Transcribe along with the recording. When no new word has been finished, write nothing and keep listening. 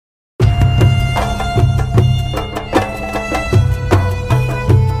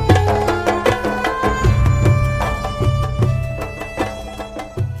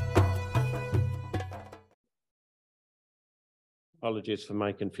apologies for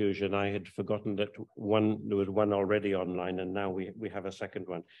my confusion. I had forgotten that there was one already online, and now we have a second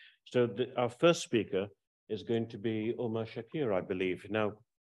one. So our first speaker is going to be Omar Shakir, I believe. Now,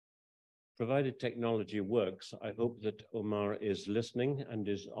 provided technology works, I hope that Omar is listening and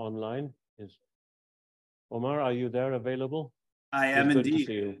is online. Omar, are you there available? I am it's indeed. Good to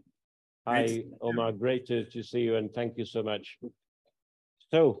see you. Hi, Omar, great to see you, and thank you so much.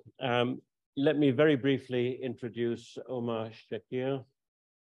 So let me very briefly introduce Omar Shakir,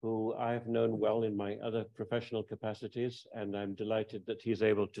 who I have known well in my other professional capacities, and I'm delighted that he's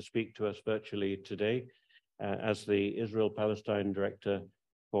able to speak to us virtually today as the Israel-Palestine Director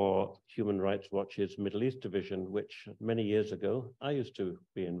for Human Rights Watch's Middle East Division, which many years ago I used to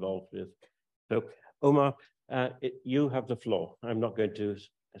be involved with. So, Omar, you have the floor. I'm not going to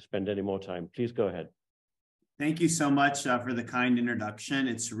spend any more time. Please go ahead. Thank you so much for the kind introduction.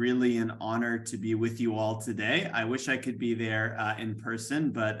 It's really an honor to be with you all today. I wish I could be there in person,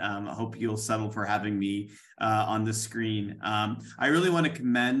 but I hope you'll settle for having me on the screen. I really want to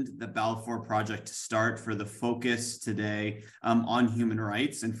commend the Balfour Project to start for the focus today on human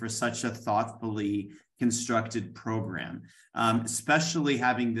rights and for such a thoughtfully constructed program, especially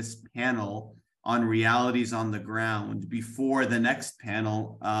having this panel on realities on the ground before the next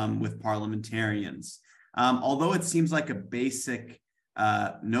panel with parliamentarians. Although it seems like a basic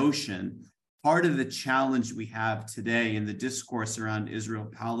notion, part of the challenge we have today in the discourse around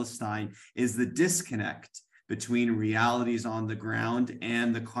Israel-Palestine is the disconnect between realities on the ground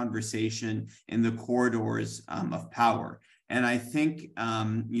and the conversation in the corridors of power. And I think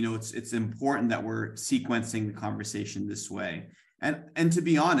it's important that we're sequencing the conversation this way. And to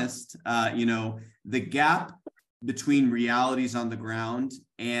be honest, the gap between realities on the ground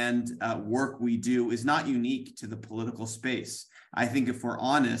and work we do is not unique to the political space. I think if we're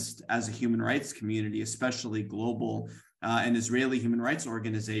honest, as a human rights community, especially global and Israeli human rights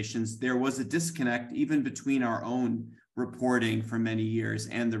organizations, there was a disconnect even between our own reporting for many years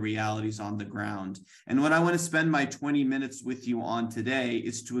and the realities on the ground. And what I want to spend my 20 minutes with you on today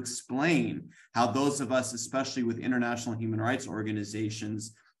is to explain how those of us, especially with international human rights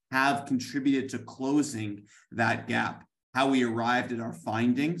organizations, have contributed to closing that gap, how we arrived at our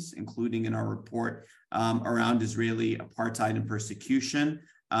findings, including in our report around Israeli apartheid and persecution,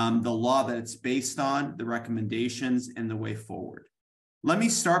 the law that it's based on, the recommendations, and the way forward. Let me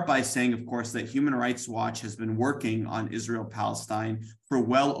start by saying, of course, that Human Rights Watch has been working on Israel-Palestine for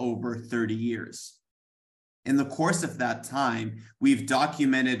well over 30 years. In the course of that time, we've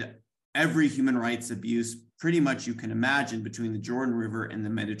documented every human rights abuse pretty much you can imagine between the Jordan River and the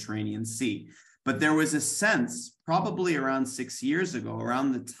Mediterranean Sea. But there was a sense, probably around 6 years ago,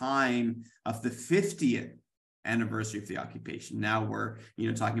 around the time of the 50th anniversary of the occupation, now we're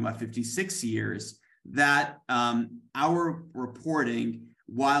talking about 56 years, that our reporting,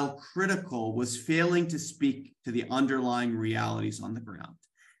 while critical, was failing to speak to the underlying realities on the ground,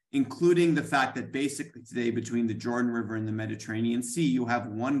 including the fact that basically today between the Jordan River and the Mediterranean Sea, you have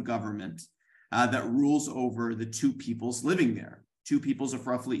one government that rules over the two peoples living there, two peoples of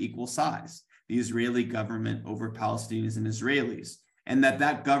roughly equal size, the Israeli government over Palestinians and Israelis, and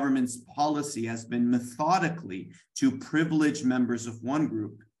that government's policy has been methodically to privilege members of one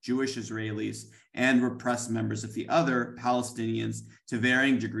group, Jewish Israelis, and repress members of the other, Palestinians, to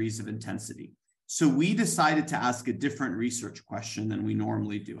varying degrees of intensity. So we decided to ask a different research question than we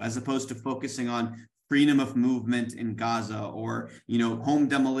normally do, as opposed to focusing on freedom of movement in Gaza or home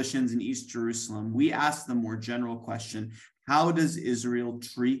demolitions in East Jerusalem. We asked the more general question, how does Israel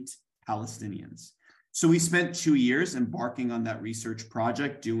treat Palestinians? So we spent 2 years embarking on that research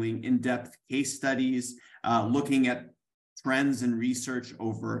project, doing in-depth case studies, looking at trends and research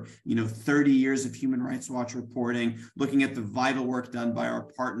over 30 years of Human Rights Watch reporting, looking at the vital work done by our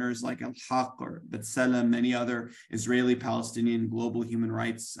partners like Al-Haq or B'Tselem, many other Israeli, Palestinian, global human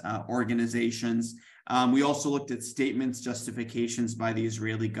rights organizations. We also looked at statements, justifications by the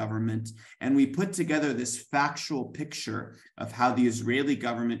Israeli government, and we put together this factual picture of how the Israeli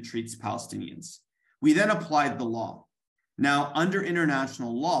government treats Palestinians. We then applied the law. Now, under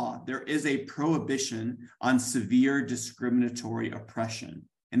international law, there is a prohibition on severe discriminatory oppression,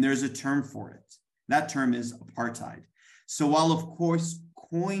 and there's a term for it. That term is apartheid. So while, of course,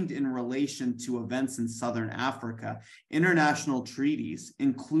 coined in relation to events in Southern Africa, international treaties,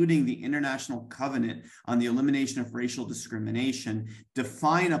 including the International Covenant on the Elimination of Racial Discrimination,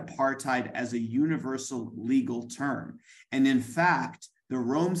 define apartheid as a universal legal term. And in fact, the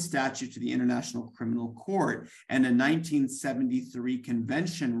Rome Statute to the International Criminal Court and a 1973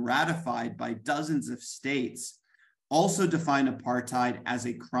 convention ratified by dozens of states also define apartheid as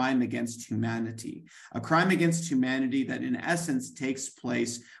a crime against humanity, a crime against humanity that in essence takes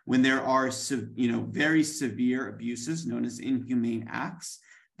place when there are very severe abuses known as inhumane acts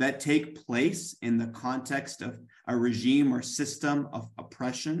that take place in the context of a regime or system of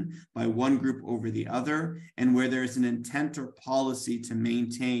oppression by one group over the other, and where there's an intent or policy to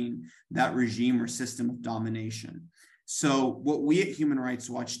maintain that regime or system of domination. So what we at Human Rights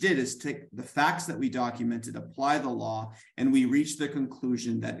Watch did is take the facts that we documented, apply the law, and we reached the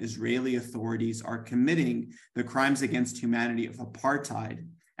conclusion that Israeli authorities are committing the crimes against humanity of apartheid,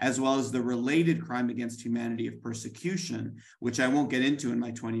 as well as the related crime against humanity of persecution, which I won't get into in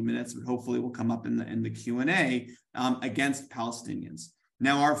my 20 minutes, but hopefully will come up in the Q&A, against Palestinians.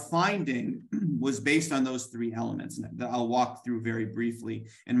 Now, our finding was based on those three elements that I'll walk through very briefly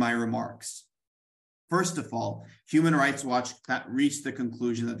in my remarks. First of all, Human Rights Watch reached the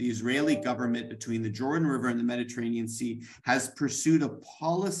conclusion that the Israeli government between the Jordan River and the Mediterranean Sea has pursued a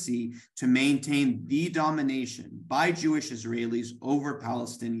policy to maintain the domination by Jewish Israelis over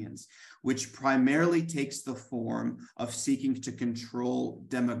Palestinians, which primarily takes the form of seeking to control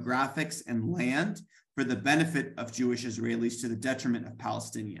demographics and land for the benefit of Jewish Israelis to the detriment of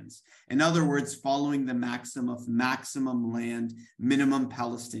Palestinians. In other words, following the maxim of maximum land, minimum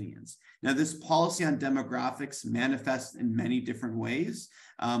Palestinians. Now, this policy on demographics manifests in many different ways.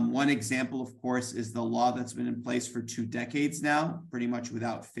 One example, of course, is the law that's been in place for 2 decades now, pretty much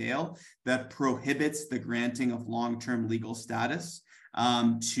without fail, that prohibits the granting of long-term legal status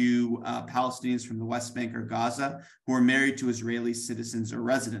to Palestinians from the West Bank or Gaza who are married to Israeli citizens or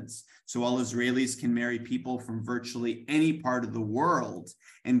residents. So while Israelis can marry people from virtually any part of the world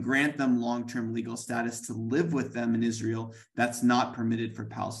and grant them long-term legal status to live with them in Israel, that's not permitted for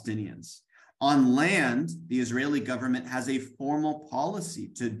Palestinians. On land, the Israeli government has a formal policy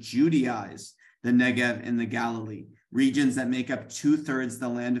to Judaize the Negev and the Galilee, regions that make up 2/3 the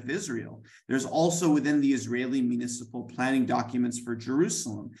land of Israel. There's also within the Israeli municipal planning documents for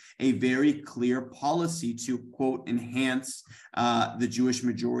Jerusalem a very clear policy to, quote, enhance the Jewish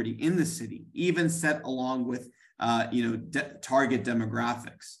majority in the city, even set along with, target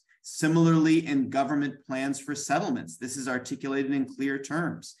demographics. Similarly, in government plans for settlements, this is articulated in clear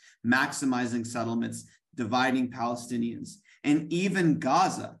terms, maximizing settlements, dividing Palestinians, and even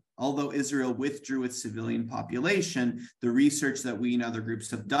Gaza. Although Israel withdrew its civilian population, the research that we and other groups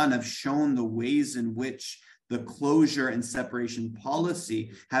have done have shown the ways in which the closure and separation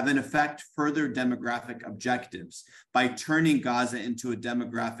policy have in effect further demographic objectives by turning Gaza into a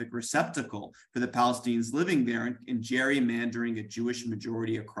demographic receptacle for the Palestinians living there and gerrymandering a Jewish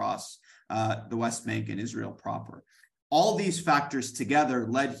majority across the West Bank and Israel proper. All these factors together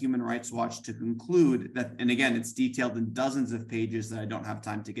led Human Rights Watch to conclude that, and again, it's detailed in dozens of pages that I don't have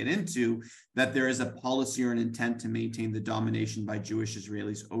time to get into, that there is a policy or an intent to maintain the domination by Jewish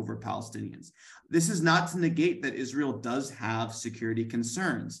Israelis over Palestinians. This is not to negate that Israel does have security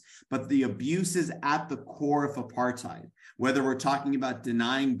concerns, but the abuse is at the core of apartheid, whether we're talking about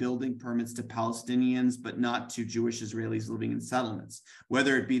denying building permits to Palestinians, but not to Jewish Israelis living in settlements,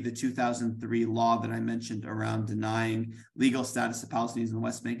 whether it be the 2003 law that I mentioned around denying legal status to Palestinians in the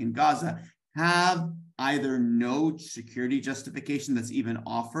West Bank and Gaza, have either no security justification that's even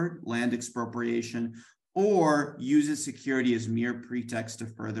offered, land expropriation, or uses security as mere pretext to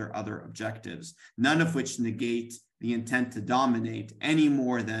further other objectives, none of which negate the intent to dominate any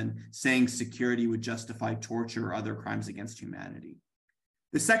more than saying security would justify torture or other crimes against humanity.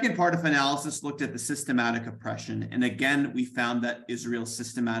 The second part of analysis looked at the systematic oppression. And again, we found that Israel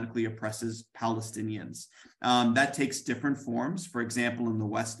systematically oppresses Palestinians. That takes different forms. For example, in the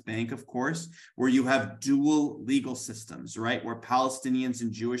West Bank, of course, where you have dual legal systems, right? Where Palestinians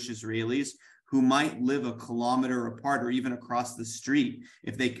and Jewish Israelis who might live a kilometer apart or even across the street,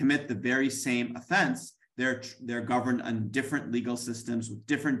 if they commit the very same offense, they're governed on different legal systems with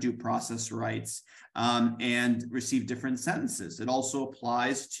different due process rights and receive different sentences. It also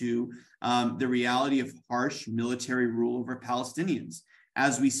applies to the reality of harsh military rule over Palestinians.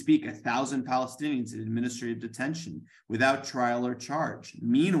 As we speak, 1,000 Palestinians in administrative detention without trial or charge.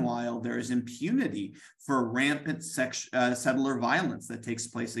 Meanwhile, there is impunity for rampant settler violence that takes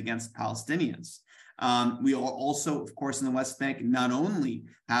place against Palestinians. We also, of course, in the West Bank, not only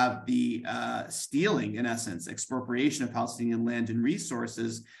have the stealing, in essence, expropriation of Palestinian land and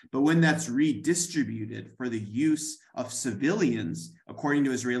resources, but when that's redistributed for the use of civilians, according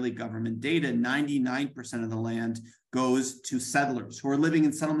to Israeli government data, 99% of the land goes to settlers who are living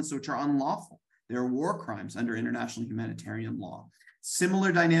in settlements which are unlawful. They're war crimes under international humanitarian law.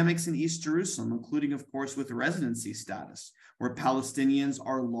 Similar dynamics in East Jerusalem, including, of course, with residency status, where Palestinians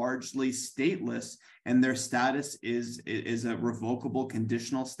are largely stateless and their status is a revocable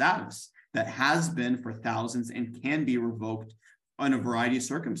conditional status that has been for thousands and can be revoked in a variety of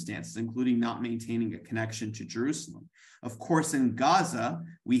circumstances, including not maintaining a connection to Jerusalem. Of course, in Gaza,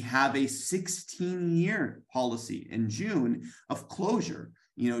 we have a 16-year policy in June of closure,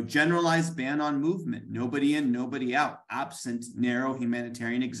 generalized ban on movement, nobody in, nobody out, absent narrow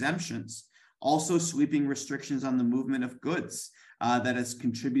humanitarian exemptions. Also sweeping restrictions on the movement of goods that has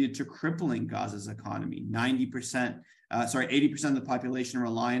contributed to crippling Gaza's economy. 80% of the population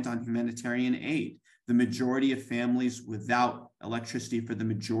reliant on humanitarian aid. The majority of families without electricity for the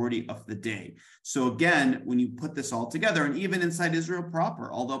majority of the day. So again, when you put this all together, and even inside Israel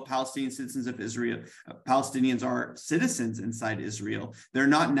proper, although Palestinians are citizens inside Israel, they're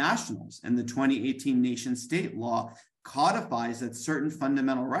not nationals. And the 2018 nation state law codifies that certain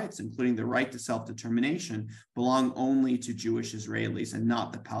fundamental rights, including the right to self-determination, belong only to Jewish Israelis and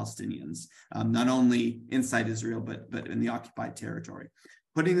not the Palestinians, not only inside Israel, but in the occupied territory.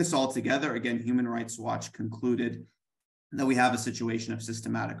 Putting this all together, again, Human Rights Watch concluded that we have a situation of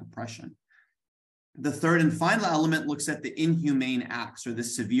systematic oppression. The third and final element looks at the inhumane acts or the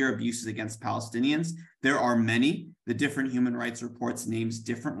severe abuses against Palestinians. There are many. The different human rights reports names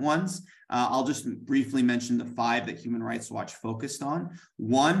different ones. I'll just briefly mention the 5 that Human Rights Watch focused on.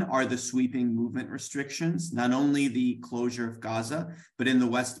 One are the sweeping movement restrictions, not only the closure of Gaza, but in the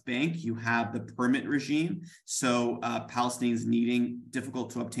West Bank, you have the permit regime. So Palestinians needing difficult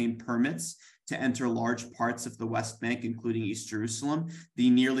to obtain permits to enter large parts of the West Bank, including East Jerusalem, the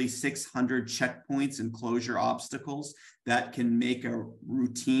nearly 600 checkpoints and closure obstacles that can make a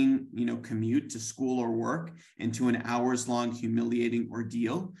routine, commute to school or work into an hours-long humiliating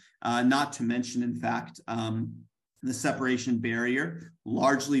ordeal. Not to mention, in fact, the separation barrier,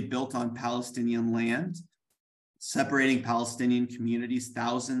 largely built on Palestinian land, separating Palestinian communities,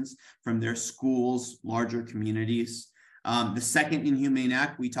 thousands from their schools, larger communities. The second inhumane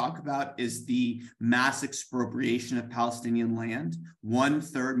act we talk about is the mass expropriation of Palestinian land. More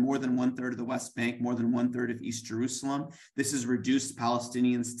than one third of the West Bank, more than one third of East Jerusalem. This has reduced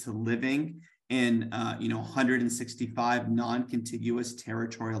Palestinians to living in 165 non-contiguous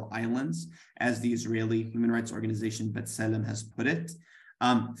territorial islands, as the Israeli human rights organization B'Tselem has put it.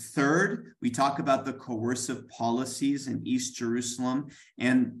 Third, we talk about the coercive policies in East Jerusalem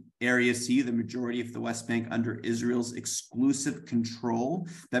and Area C, the majority of the West Bank under Israel's exclusive control,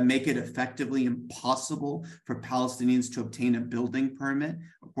 that make it effectively impossible for Palestinians to obtain a building permit.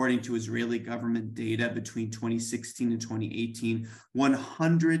 According to Israeli government data between 2016 and 2018,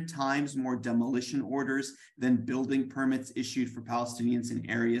 100 times more demolition orders than building permits issued for Palestinians in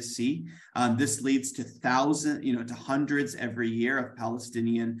Area C. This leads to hundreds every year of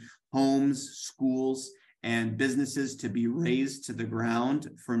Palestinian homes, schools, and businesses to be razed to the ground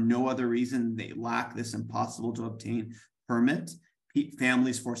for no other reason. They lack this impossible to obtain permit.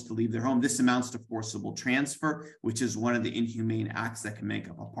 Families forced to leave their home. This amounts to forcible transfer, which is one of the inhumane acts that can make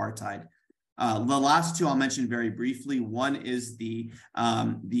up apartheid. The last two I'll mention very briefly. One is the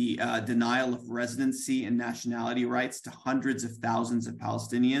denial of residency and nationality rights to hundreds of thousands of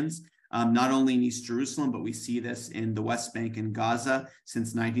Palestinians. Not only in East Jerusalem, but we see this in the West Bank and Gaza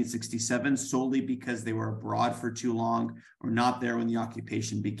since 1967, solely because they were abroad for too long or not there when the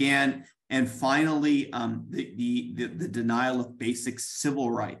occupation began. And finally, the denial of basic civil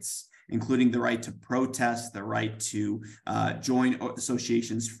rights, including the right to protest, the right to join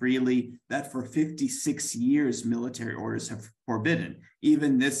associations freely, that for 56 years military orders have forbidden.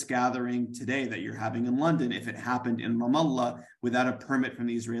 Even this gathering today that you're having in London, if it happened in Ramallah without a permit from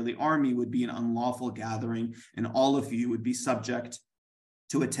the Israeli army, would be an unlawful gathering, and all of you would be subject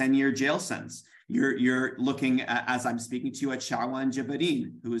to a 10-year jail sentence. You're looking at, as I'm speaking to you, at Shawan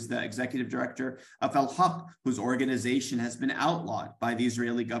Jabarin, who is the executive director of Al-Haq, whose organization has been outlawed by the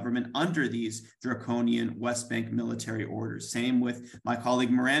Israeli government under these draconian West Bank military orders. Same with my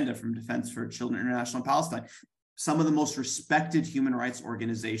colleague Miranda from Defense for Children International Palestine. Some of the most respected human rights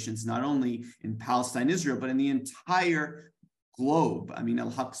organizations, not only in Palestine, Israel, but in the entire globe. I mean,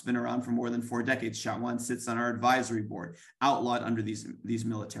 Al-Haq's been around for more than 4 decades. Shawan sits on our advisory board, outlawed under these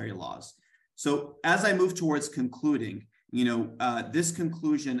military laws. So as I move towards concluding, this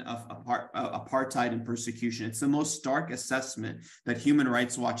conclusion of apartheid and persecution, it's the most stark assessment that Human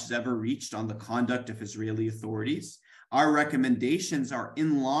Rights Watch has ever reached on the conduct of Israeli authorities. Our recommendations are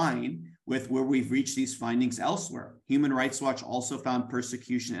in line with where we've reached these findings elsewhere. Human Rights Watch also found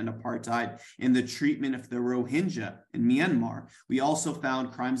persecution and apartheid in the treatment of the Rohingya in Myanmar. We also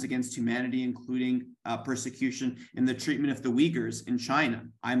found crimes against humanity, including persecution in the treatment of the Uyghurs in China.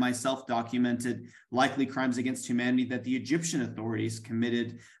 I myself documented likely crimes against humanity that the Egyptian authorities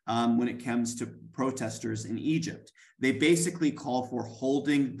committed when it comes to protesters in Egypt. They basically call for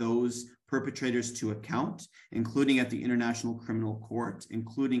holding those perpetrators to account, including at the International Criminal Court,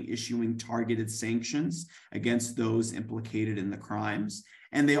 including issuing targeted sanctions against those implicated in the crimes.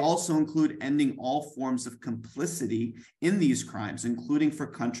 And they also include ending all forms of complicity in these crimes, including for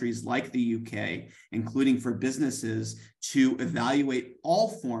countries like the UK, including for businesses to evaluate all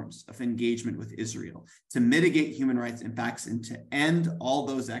forms of engagement with Israel, to mitigate human rights impacts and to end all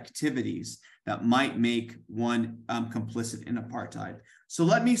those activities that might make one complicit in apartheid. So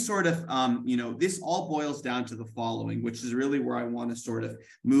let me sort of, this all boils down to the following, which is really where I want to sort of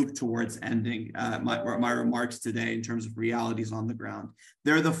move towards ending my remarks today in terms of realities on the ground.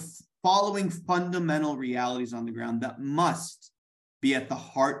 There are the following fundamental realities on the ground that must be at the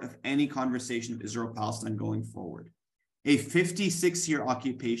heart of any conversation of Israel-Palestine going forward. A 56-year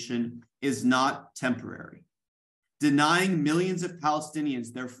occupation is not temporary. Denying millions of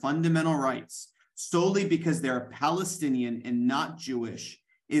Palestinians their fundamental rights solely because they're Palestinian and not Jewish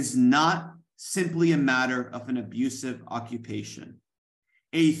is not simply a matter of an abusive occupation.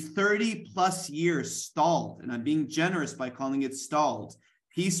 A 30-plus year stalled, and I'm being generous by calling it stalled,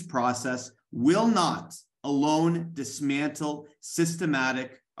 peace process will not alone dismantle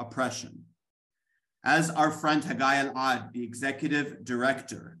systematic oppression. As our friend Hagai Al-Ad, the executive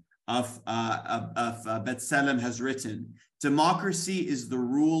director of B'Tselem has written, democracy is the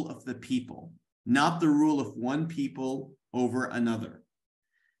rule of the people, not the rule of one people over another.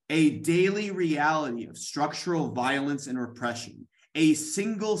 A daily reality of structural violence and repression, a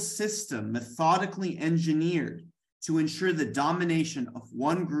single system methodically engineered to ensure the domination of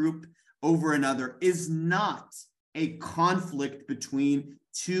one group over another is not a conflict between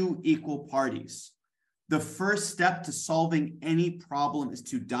two equal parties. The first step to solving any problem is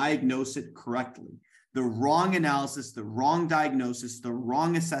to diagnose it correctly. The wrong analysis, the wrong diagnosis, the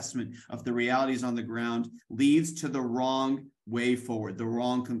wrong assessment of the realities on the ground leads to the wrong way forward, the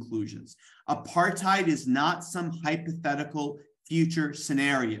wrong conclusions. Apartheid is not some hypothetical future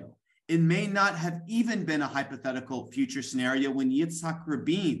scenario. It may not have even been a hypothetical future scenario when Yitzhak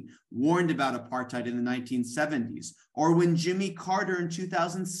Rabin warned about apartheid in the 1970s, or when Jimmy Carter in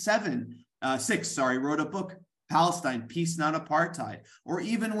 2006 wrote a book, Palestine, Peace, Not Apartheid, or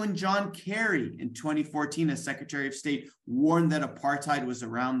even when John Kerry in 2014 as Secretary of State warned that apartheid was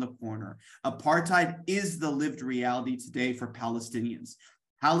around the corner. Apartheid is the lived reality today for Palestinians.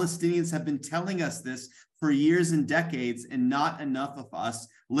 Palestinians have been telling us this for years and decades, and not enough of us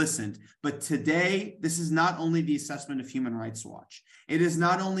listened. But today, this is not only the assessment of Human Rights Watch. It is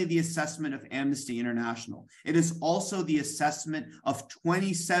not only the assessment of Amnesty International. It is also the assessment of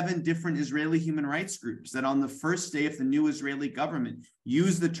 27 different Israeli human rights groups that on the first day of the new Israeli government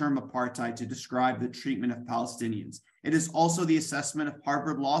used the term apartheid to describe the treatment of Palestinians. It is also the assessment of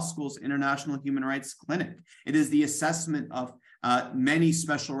Harvard Law School's International Human Rights Clinic. It is the assessment of many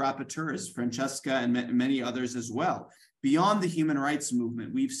special rapporteurs, Francesca and many others as well. Beyond the human rights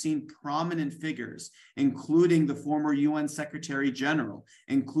movement, we've seen prominent figures, including the former UN Secretary General,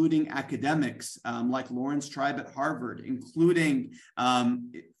 including academics like Lawrence Tribe at Harvard, including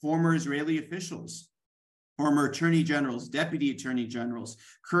former Israeli officials, former attorney generals, deputy attorney generals,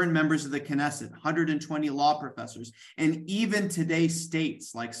 current members of the Knesset, 120 law professors, and even today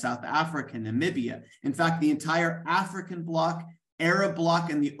states like South Africa, Namibia. In fact, the entire African bloc, Arab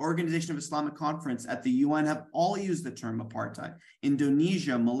bloc, and the Organization of Islamic Conference at the UN have all used the term apartheid.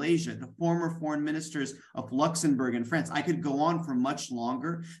 Indonesia, Malaysia, the former foreign ministers of Luxembourg and France. I could go on for much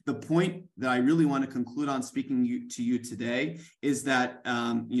longer. The point that I really want to conclude on speaking to you today is that,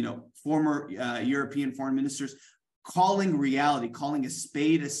 former European foreign ministers calling reality, calling a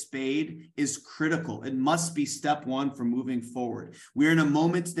spade is critical. It must be step one for moving forward. We're in a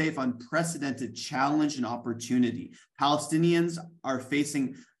moment today of unprecedented challenge and opportunity. Palestinians are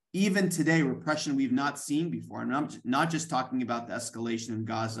facing, even today, repression we've not seen before. And I'm not just talking about the escalation in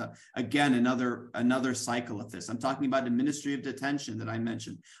Gaza. Again, another cycle of this. I'm talking about the Ministry of Detention that I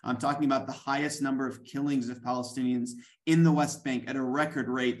mentioned. I'm talking about the highest number of killings of Palestinians in the West Bank at a record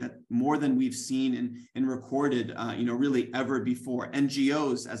rate, that more than we've seen and recorded, really ever before.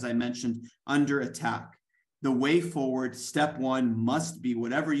 NGOs, as I mentioned, under attack. The way forward, step one, must be,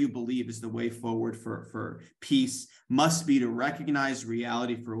 whatever you believe is the way forward for peace, must be to recognize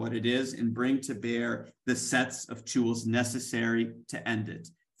reality for what it is and bring to bear the sets of tools necessary to end it.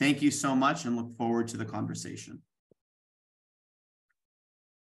 Thank you so much and look forward to the conversation.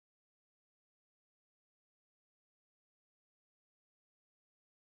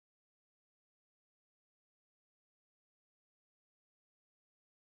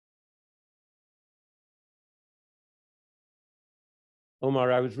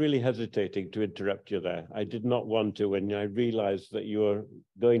 Omar, I was really hesitating to interrupt you there. I did not want to when I realized that you were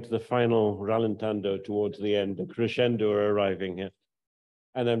going to the final rallentando towards the end, the crescendo are arriving here.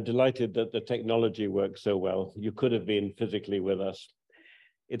 And I'm delighted that the technology works so well. You could have been physically with us.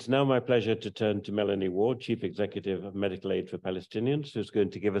 It's now my pleasure to turn to Melanie Ward, Chief Executive of Medical Aid for Palestinians, who's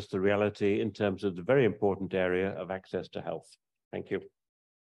going to give us the reality in terms of the very important area of access to health. Thank you.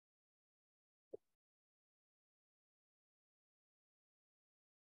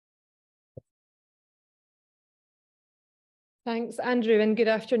 Thanks, Andrew, and good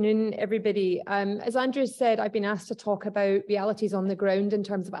afternoon, everybody. As Andrew said, I've been asked to talk about realities on the ground in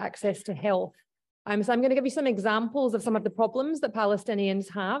terms of access to health. So I'm going to give you some examples of some of the problems that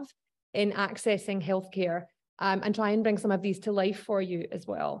Palestinians have in accessing healthcare, and try and bring some of these to life for you as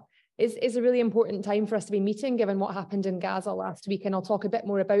well. It's a really important time for us to be meeting, given what happened in Gaza last week, and I'll talk a bit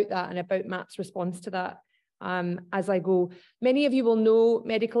more about that and about MAP's response to that as I go. Many of you will know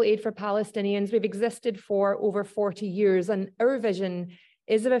Medical Aid for Palestinians. We've existed for over 40 years, and our vision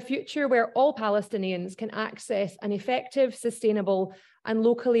is of a future where all Palestinians can access an effective, sustainable, and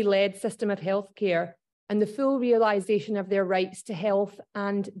locally led system of healthcare and the full realization of their rights to health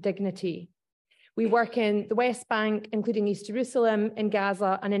and dignity. We work in the West Bank, including East Jerusalem, in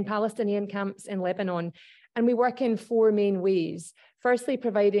Gaza, and in Palestinian camps in Lebanon. And we work in four main ways. Firstly,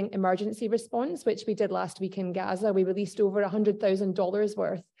 providing emergency response, which we did last week in Gaza. We released over $100,000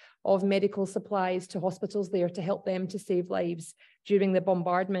 worth of medical supplies to hospitals there to help them to save lives during the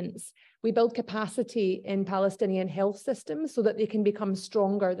bombardments. We build capacity in Palestinian health systems so that they can become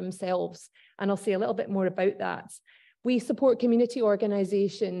stronger themselves. And I'll say a little bit more about that. We support community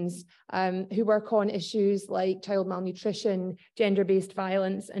organisations who work on issues like child malnutrition, gender-based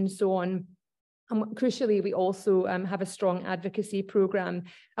violence, and so on. And crucially, we also have a strong advocacy programme.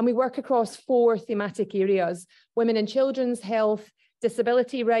 And we work across four thematic areas: women and children's health,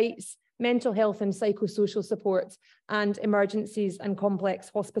 disability rights, mental health and psychosocial support, and emergencies and complex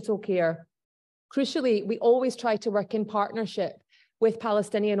hospital care. Crucially, we always try to work in partnership with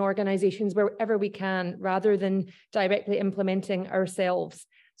Palestinian organisations wherever we can, rather than directly implementing ourselves,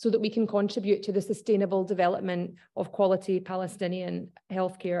 so that we can contribute to the sustainable development of quality Palestinian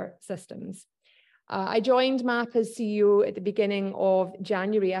healthcare systems. I joined MAP as CEO at the beginning of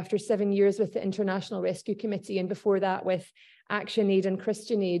January after 7 years with the International Rescue Committee, and before that with Action Aid and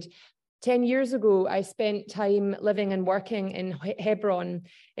Christian Aid. 10 years ago, I spent time living and working in Hebron,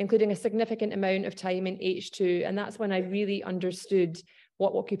 including a significant amount of time in H2. And that's when I really understood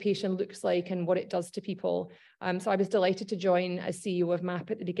what occupation looks like and what it does to people. So I was delighted to join as CEO of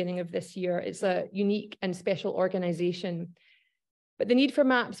MAP at the beginning of this year. It's a unique and special organization. But the need for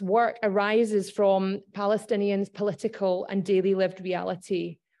MAP's work arises from Palestinians' political and daily lived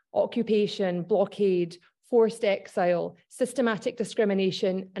reality: occupation, blockade, forced exile, systematic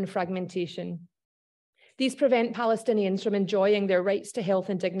discrimination, and fragmentation. These prevent Palestinians from enjoying their rights to health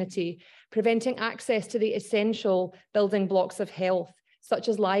and dignity, preventing access to the essential building blocks of health, such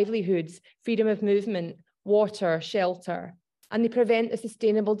as livelihoods, freedom of movement, water, shelter, and they prevent the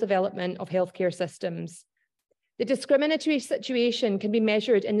sustainable development of healthcare systems. The discriminatory situation can be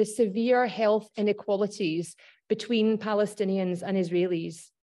measured in the severe health inequalities between Palestinians and Israelis.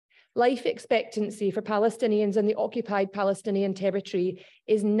 Life expectancy for Palestinians in the occupied Palestinian territory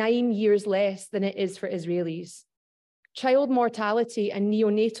is 9 years less than it is for Israelis. Child mortality and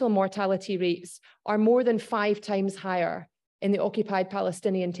neonatal mortality rates are more than 5 times higher in the occupied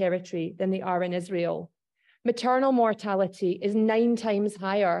Palestinian territory than they are in Israel. Maternal mortality is 9 times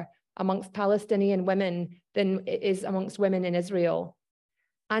higher amongst Palestinian women than it is amongst women in Israel.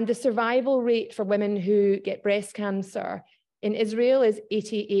 And the survival rate for women who get breast cancer in Israel is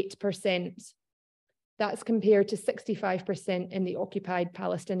 88%. That's compared to 65% in the occupied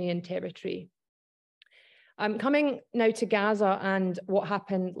Palestinian territory. Coming now to Gaza and what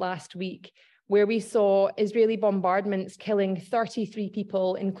happened last week, where we saw Israeli bombardments killing 33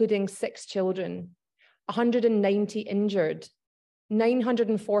 people, including 6 children, 190 injured,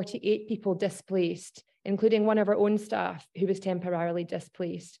 948 people displaced, including one of our own staff who was temporarily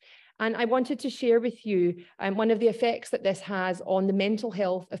displaced. And I wanted to share with you one of the effects that this has on the mental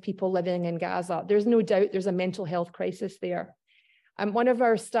health of people living in Gaza. There's no doubt there's a mental health crisis there. One of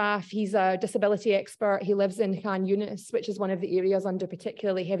our staff, he's a disability expert. He lives in Khan Yunis, which is one of the areas under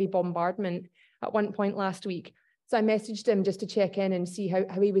particularly heavy bombardment at one point last week. So I messaged him just to check in and see how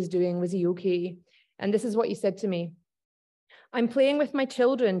he was doing. Was he okay? And this is what he said to me. I'm playing with my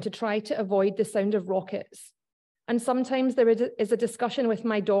children to try to avoid the sound of rockets. And sometimes there is a discussion with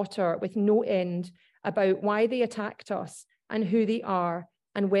my daughter with no end about why they attacked us and who they are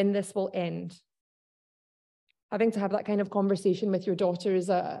and when this will end. Having to have that kind of conversation with your daughter,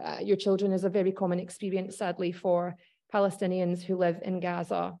 your children, is a very common experience, sadly, for Palestinians who live in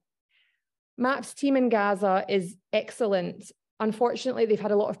Gaza. MAP's team in Gaza is excellent. Unfortunately, they've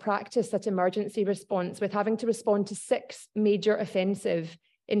had a lot of practice at emergency response, with having to respond to 6 major offensives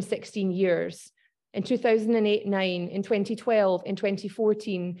in 16 years. In 2008-9, in 2012, in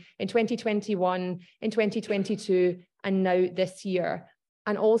 2014, in 2021, in 2022, and now this year.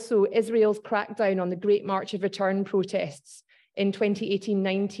 And also Israel's crackdown on the Great March of Return protests in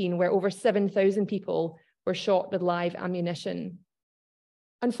 2018-19, where over 7,000 people were shot with live ammunition.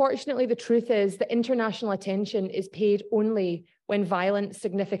 Unfortunately, the truth is that international attention is paid only when violence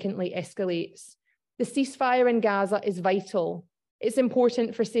significantly escalates. The ceasefire in Gaza is vital. It's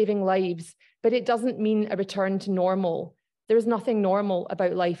important for saving lives, but it doesn't mean a return to normal. There is nothing normal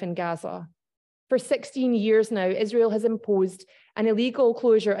about life in Gaza. For 16 years now, Israel has imposed an illegal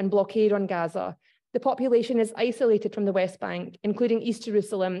closure and blockade on Gaza. The population is isolated from the West Bank, including East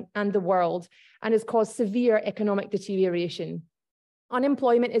Jerusalem and the world, and has caused severe economic deterioration.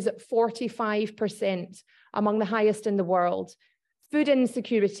 Unemployment is at 45%, among the highest in the world. Food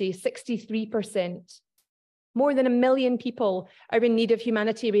insecurity, 63%. More than 1 million people are in need of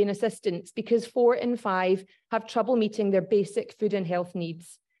humanitarian assistance because 4 in 5 have trouble meeting their basic food and health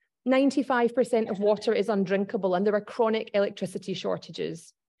needs. 95% of water is undrinkable, and there are chronic electricity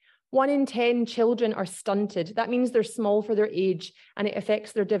shortages. 1 in 10 children are stunted. That means they're small for their age, and it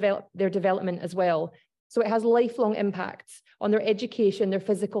affects their development as well. So it has lifelong impacts on their education, their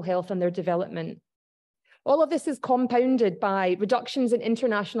physical health, and their development. All of this is compounded by reductions in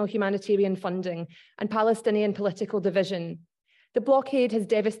international humanitarian funding and Palestinian political division. The blockade has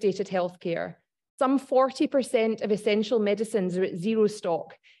devastated healthcare. Some 40% of essential medicines are at zero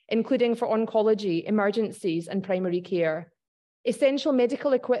stock, including for oncology, emergencies, and primary care. Essential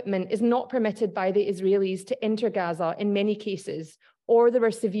medical equipment is not permitted by the Israelis to enter Gaza in many cases, or there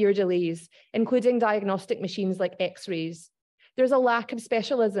are severe delays, including diagnostic machines like X-rays. There's a lack of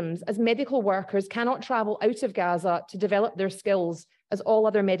specialisms, as medical workers cannot travel out of Gaza to develop their skills as all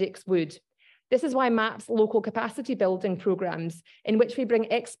other medics would. This is why MAP's local capacity building programs, in which we bring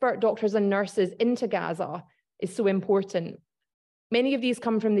expert doctors and nurses into Gaza, is so important. Many of these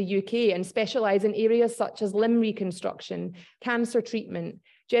come from the UK and specialise in areas such as limb reconstruction, cancer treatment,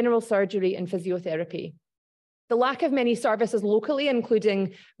 general surgery, and physiotherapy. The lack of many services locally,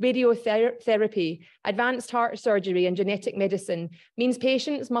 including radiotherapy, advanced heart surgery, and genetic medicine, means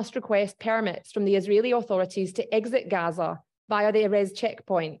patients must request permits from the Israeli authorities to exit Gaza via the Erez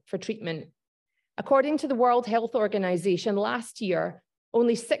checkpoint for treatment. According to the World Health Organization, last year,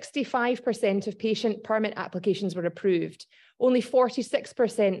 only 65% of patient permit applications were approved. Only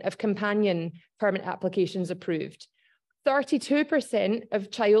 46% of companion permit applications approved. 32%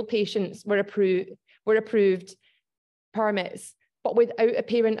 of child patients were approved permits, but without a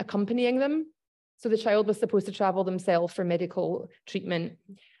parent accompanying them. So the child was supposed to travel themselves for medical treatment.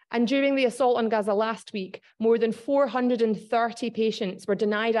 And during the assault on Gaza last week, more than 430 patients were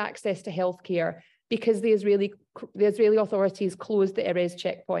denied access to healthcare because the Israeli authorities closed the Erez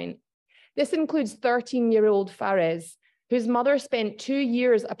checkpoint. This includes 13-year-old Fares, whose mother spent 2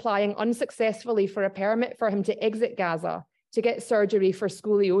 years applying unsuccessfully for a permit for him to exit Gaza to get surgery for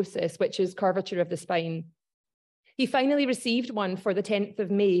scoliosis, which is curvature of the spine. He finally received one for the 10th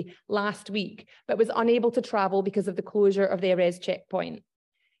of May last week, but was unable to travel because of the closure of the Erez checkpoint.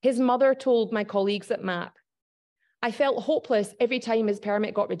 His mother told my colleagues at MAP, "I felt hopeless every time his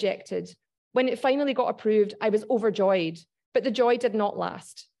permit got rejected. When it finally got approved, I was overjoyed, but the joy did not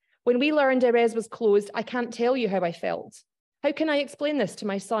last. When we learned Erez was closed, I can't tell you how I felt. How can I explain this to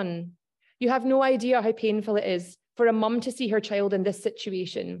my son? You have no idea how painful it is for a mum to see her child in this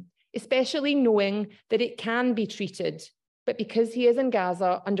situation, especially knowing that it can be treated, but because he is in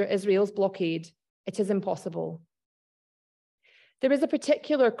Gaza under Israel's blockade, it is impossible." There is a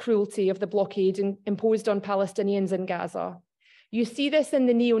particular cruelty of the blockade imposed on Palestinians in Gaza. You see this in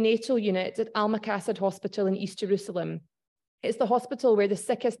the neonatal unit at Al-Haq Hospital in East Jerusalem. It's the hospital where the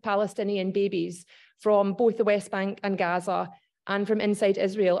sickest Palestinian babies from both the West Bank and Gaza and from inside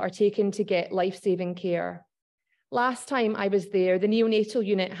Israel are taken to get life-saving care. Last time I was there, the neonatal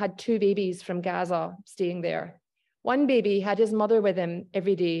unit had 2 babies from Gaza staying there. One baby had his mother with him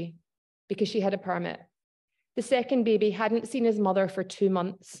every day because she had a permit. The second baby hadn't seen his mother for 2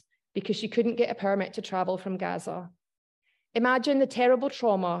 months because she couldn't get a permit to travel from Gaza. Imagine the terrible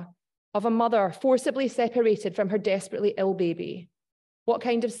trauma of a mother forcibly separated from her desperately ill baby. What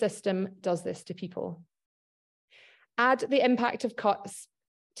kind of system does this to people? Add the impact of cuts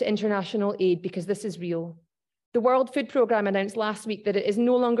to international aid, because this is real. The World Food Programme announced last week that it is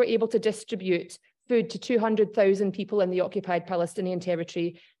no longer able to distribute food to 200,000 people in the occupied Palestinian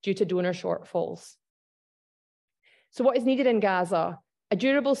territory due to donor shortfalls. So what is needed in Gaza? A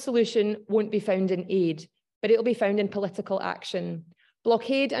durable solution won't be found in aid, but it'll be found in political action.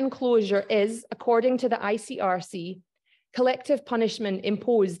 Blockade and closure is, according to the ICRC, collective punishment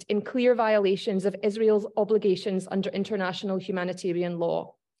imposed in clear violations of Israel's obligations under international humanitarian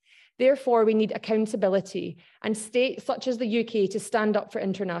law. Therefore, we need accountability and states such as the UK to stand up for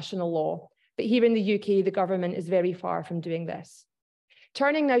international law. But here in the UK, the government is very far from doing this.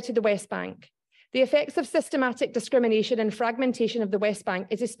 Turning now to the West Bank. The effects of systematic discrimination and fragmentation of the West Bank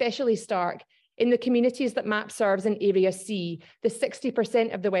is especially stark in the communities that MAP serves in Area C, the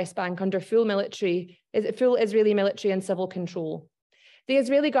 60% of the West Bank under full Israeli military and civil control. The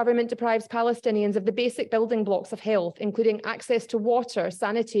Israeli government deprives Palestinians of the basic building blocks of health, including access to water,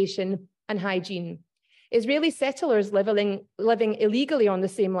 sanitation, and hygiene. Israeli settlers living illegally on the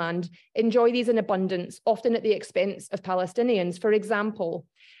same land enjoy these in abundance, often at the expense of Palestinians. For example,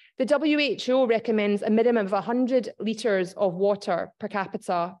 the WHO recommends a minimum of 100 litres of water per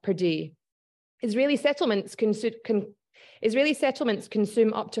capita per day. Israeli settlements consume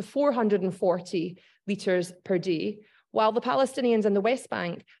up to 440 litres per day, while the Palestinians in the West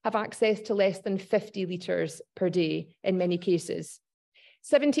Bank have access to less than 50 litres per day in many cases.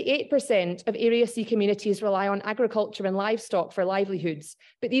 78% of Area C communities rely on agriculture and livestock for livelihoods,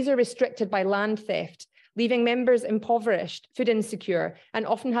 but these are restricted by land theft, leaving members impoverished, food insecure, and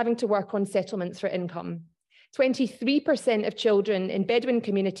often having to work on settlements for income. 23% of children in Bedouin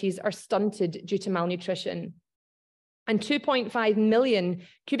communities are stunted due to malnutrition. And 2.5 million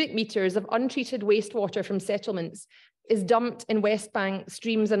cubic meters of untreated wastewater from settlements is dumped in West Bank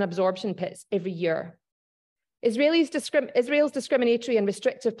streams and absorption pits every year. Israel's discriminatory and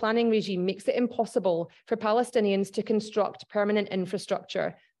restrictive planning regime makes it impossible for Palestinians to construct permanent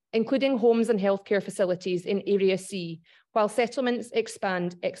infrastructure, including homes and healthcare facilities in Area C, while settlements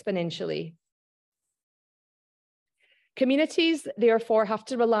expand exponentially. Communities, therefore, have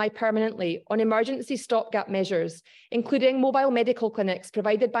to rely permanently on emergency stopgap measures, including mobile medical clinics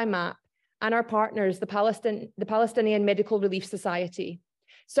provided by MAP and our partners, the Palestinian Medical Relief Society.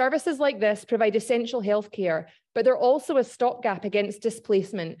 Services like this provide essential healthcare, but they're also a stopgap against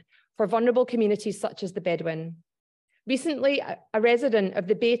displacement for vulnerable communities such as the Bedouin. Recently, a resident of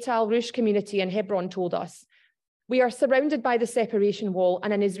the Beit al-Rush community in Hebron told us, "We are surrounded by the separation wall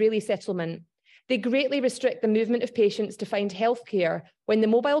and an Israeli settlement. They greatly restrict the movement of patients to find healthcare when the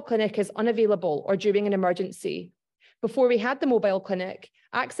mobile clinic is unavailable or during an emergency. Before we had the mobile clinic,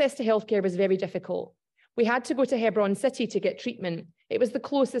 access to healthcare was very difficult. We had to go to Hebron City to get treatment. It was the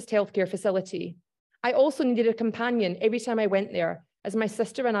closest healthcare facility. I also needed a companion every time I went there, as my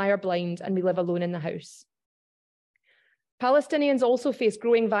sister and I are blind and we live alone in the house." Palestinians also face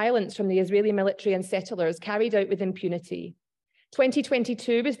growing violence from the Israeli military and settlers carried out with impunity.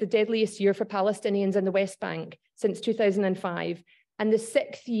 2022 was the deadliest year for Palestinians in the West Bank since 2005, and the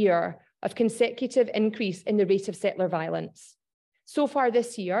 6th year of consecutive increase in the rate of settler violence. So far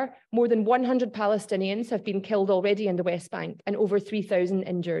this year, more than 100 Palestinians have been killed already in the West Bank and over 3,000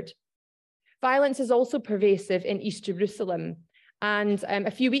 injured. Violence is also pervasive in East Jerusalem. And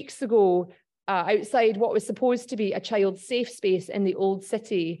a few weeks ago, outside what was supposed to be a child safe space in the old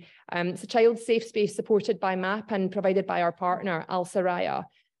city, it's a child safe space supported by MAP and provided by our partner, Al-Saraya.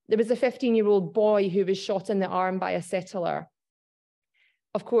 There was a 15-year-old boy who was shot in the arm by a settler.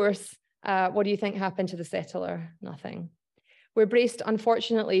 Of course, what do you think happened to the settler? Nothing. We're braced,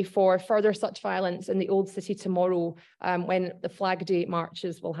 unfortunately, for further such violence in the old city tomorrow when the Flag Day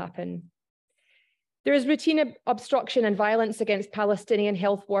marches will happen. There is routine obstruction and violence against Palestinian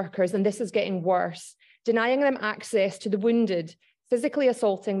health workers, and this is getting worse, denying them access to the wounded, physically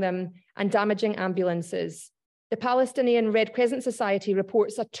assaulting them, and damaging ambulances. The Palestinian Red Crescent Society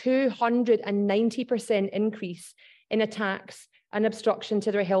reports a 290% increase in attacks and obstruction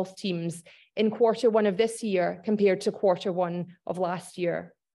to their health teams in Q1 of this year compared to Q1 of last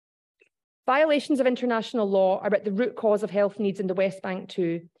year. Violations of international law are at the root cause of health needs in the West Bank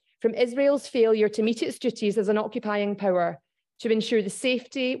too, from Israel's failure to meet its duties as an occupying power to ensure the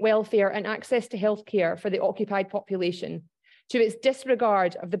safety, welfare, and access to healthcare for the occupied population, to its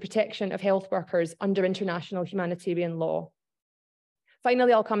disregard of the protection of health workers under international humanitarian law.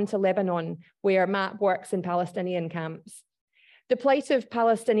 Finally, I'll come to Lebanon, where MAP works in Palestinian camps. The plight of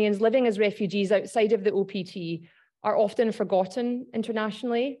Palestinians living as refugees outside of the OPT are often forgotten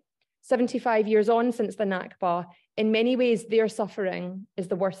internationally. 75 years on since the Nakba, in many ways, their suffering is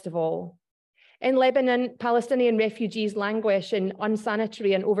the worst of all. In Lebanon, Palestinian refugees languish in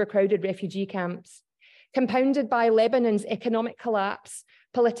unsanitary and overcrowded refugee camps, compounded by Lebanon's economic collapse,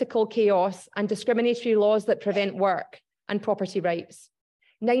 political chaos, and discriminatory laws that prevent work and property rights.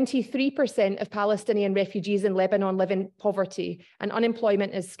 93% of Palestinian refugees in Lebanon live in poverty, and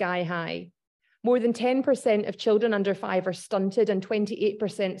unemployment is sky high. More than 10% of children under 5 are stunted, and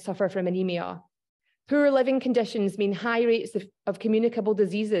 28% suffer from anemia. Poor living conditions mean high rates of communicable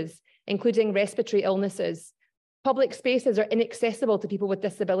diseases, including respiratory illnesses. Public spaces are inaccessible to people with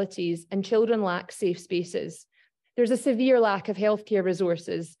disabilities, and children lack safe spaces. There's a severe lack of healthcare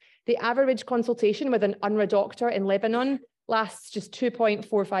resources. The average consultation with an UNRWA doctor in Lebanon lasts just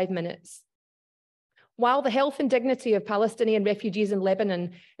 2.45 minutes. While the health and dignity of Palestinian refugees in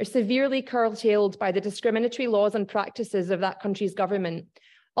Lebanon are severely curtailed by the discriminatory laws and practices of that country's government,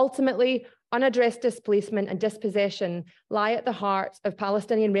 ultimately, unaddressed displacement and dispossession lie at the heart of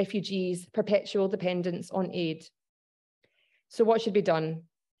Palestinian refugees' perpetual dependence on aid. So what should be done?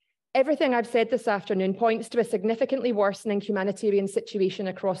 Everything I've said this afternoon points to a significantly worsening humanitarian situation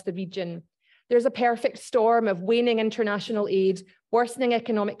across the region. There's a perfect storm of waning international aid, worsening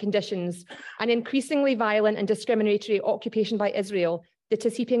economic conditions, and increasingly violent and discriminatory occupation by Israel that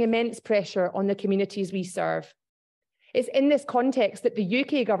is heaping immense pressure on the communities we serve. It's in this context that the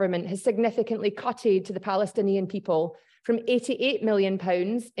UK government has significantly cut aid to the Palestinian people from £88 million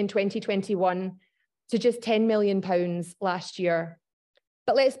in 2021 to just £10 million last year.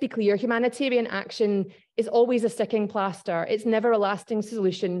 But let's be clear, humanitarian action is always a sticking plaster. It's never a lasting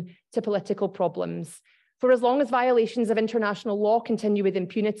solution to political problems. For as long as violations of international law continue with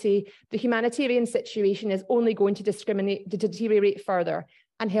impunity, the humanitarian situation is only going to deteriorate further,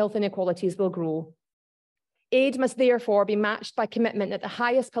 and health inequalities will grow. Aid must therefore be matched by commitment at the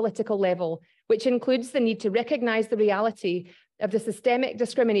highest political level, which includes the need to recognise the reality of the systemic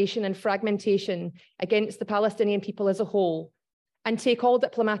discrimination and fragmentation against the Palestinian people as a whole, and take all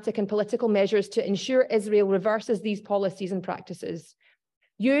diplomatic and political measures to ensure Israel reverses these policies and practices.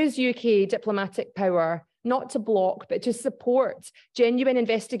 Use UK diplomatic power not to block, but to support genuine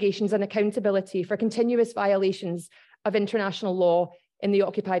investigations and accountability for continuous violations of international law in the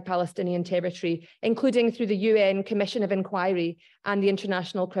occupied Palestinian territory, including through the UN Commission of Inquiry and the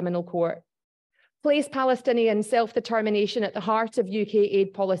International Criminal Court. Place Palestinian self-determination at the heart of UK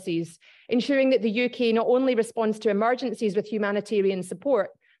aid policies, ensuring that the UK not only responds to emergencies with humanitarian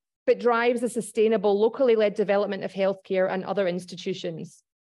support, but drives a sustainable, locally led development of healthcare and other institutions.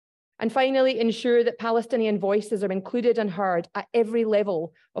 And finally, ensure that Palestinian voices are included and heard at every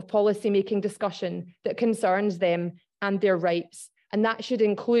level of policy-making discussion that concerns them and their rights. And that should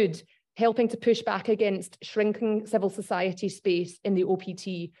include helping to push back against shrinking civil society space in the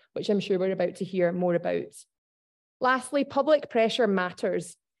OPT, which I'm sure we're about to hear more about. Lastly, public pressure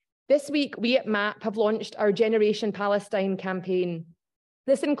matters. This week, we at MAP have launched our Generation Palestine campaign.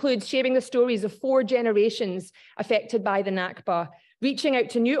 This includes sharing the stories of 4 generations affected by the Nakba, reaching out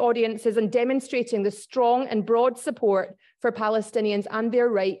to new audiences and demonstrating the strong and broad support for Palestinians and their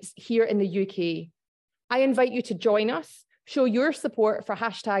rights here in the UK. I invite you to join us, show your support for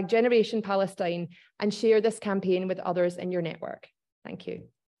 #GenerationPalestine, and share this campaign with others in your network. Thank you.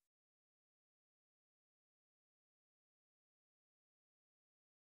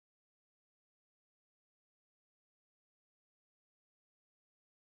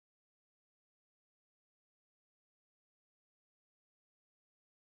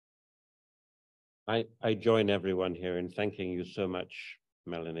 I join everyone here in thanking you so much,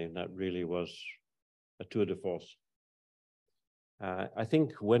 Melanie. That really was a tour de force. I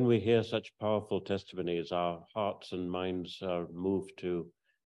think when we hear such powerful testimonies, our hearts and minds are moved to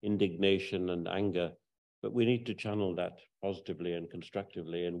indignation and anger, but we need to channel that positively and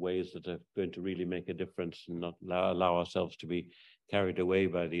constructively in ways that are going to really make a difference and not allow ourselves to be carried away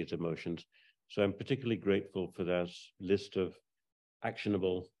by these emotions. So I'm particularly grateful for this list of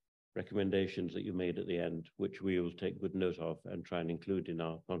actionable recommendations that you made at the end, which we will take good note of and try and include in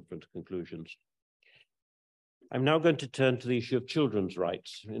our conference conclusions. I'm now going to turn to the issue of children's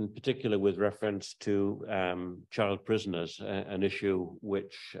rights, in particular with reference to child prisoners, an issue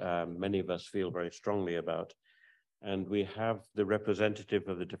which many of us feel very strongly about. And we have the representative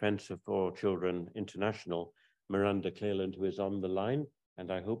of the Defence for Children International, Miranda Cleland, who is on the line,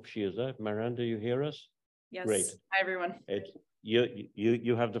 and I hope she is there. Miranda, you hear us? Yes. Great. Hi, everyone.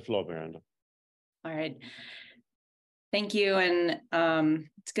 You have the floor, Miranda. All right. Thank you, and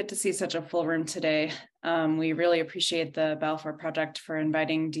it's good to see such a full room today. We really appreciate the Balfour Project for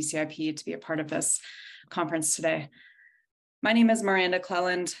inviting DCIP to be a part of this conference today. My name is Miranda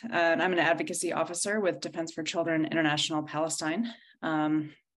Cleland, and I'm an advocacy officer with Defense for Children International Palestine.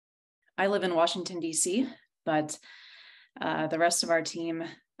 I live in Washington, D.C., but the rest of our team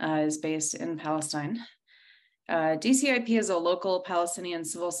is based in Palestine. DCIP is a local Palestinian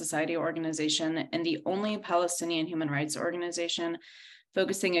civil society organization and the only Palestinian human rights organization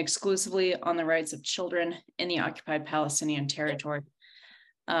focusing exclusively on the rights of children in the occupied Palestinian territory.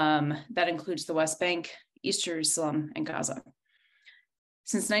 That includes the West Bank, East Jerusalem, and Gaza.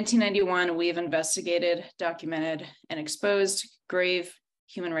 Since 1991, we've investigated, documented, and exposed grave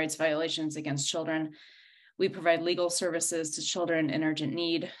human rights violations against children. We provide legal services to children in urgent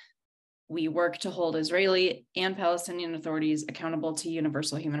need. We work to hold Israeli and Palestinian authorities accountable to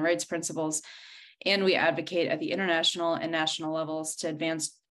universal human rights principles, and we advocate at the international and national levels to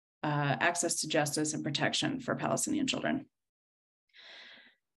advance access to justice and protection for Palestinian children.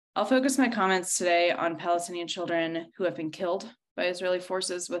 I'll focus my comments today on Palestinian children who have been killed by Israeli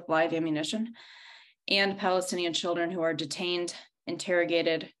forces with live ammunition, and Palestinian children who are detained,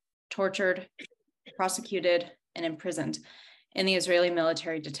 interrogated, tortured, prosecuted, and imprisoned in the Israeli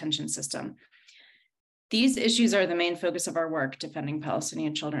military detention system. These issues are the main focus of our work defending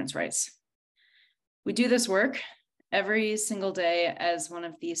Palestinian children's rights. We do this work every single day as one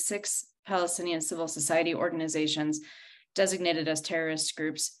of the 6 Palestinian civil society organizations designated as terrorist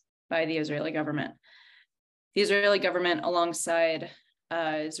groups by the Israeli government. The Israeli government, alongside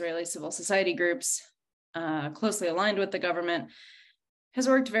Israeli civil society groups closely aligned with the government, has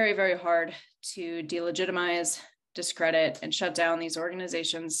worked very, very hard to delegitimize, discredit, and shut down these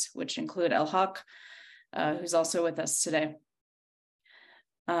organizations, which include Al-Haq, who's also with us today.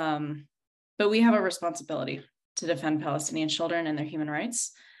 But we have a responsibility to defend Palestinian children and their human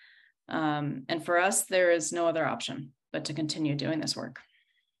rights. And for us, there is no other option but to continue doing this work.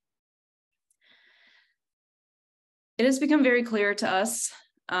 It has become very clear to us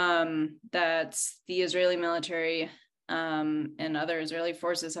that the Israeli military and other Israeli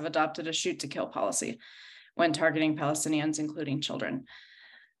forces have adopted a shoot to kill policy when targeting Palestinians, including children.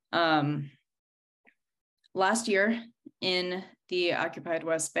 Last year in the occupied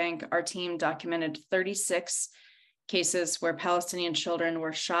West Bank, our team documented 36 cases where Palestinian children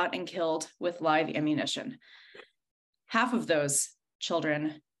were shot and killed with live ammunition. Half of those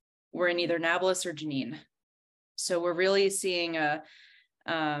children were in either Nablus or Jenin. So we're really seeing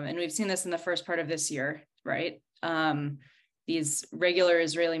and we've seen this in the first part of this year, right? These regular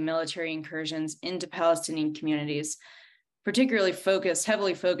Israeli military incursions into Palestinian communities, particularly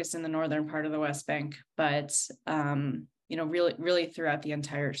heavily focused in the northern part of the West Bank, but really throughout the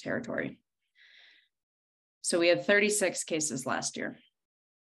entire territory. So we had 36 cases last year.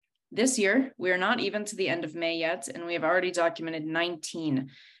 This year, we are not even to the end of May yet, and we have already documented 19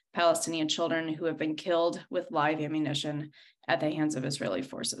 Palestinian children who have been killed with live ammunition at the hands of Israeli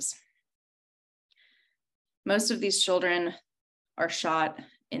forces. Most of these children are shot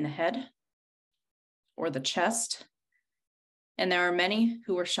in the head or the chest, and there are many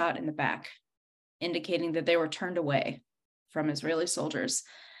who were shot in the back, indicating that they were turned away from Israeli soldiers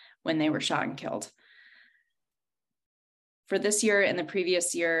when they were shot and killed. For this year and the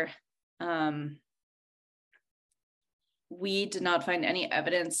previous year, we did not find any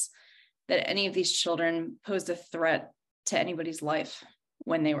evidence that any of these children posed a threat to anybody's life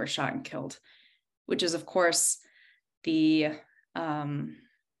when they were shot and killed, which is, of course, the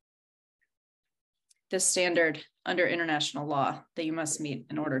standard under international law that you must meet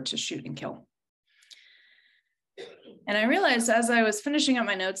in order to shoot and kill. And I realized as I was finishing up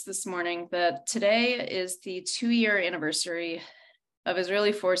my notes this morning that today is the 2-year anniversary of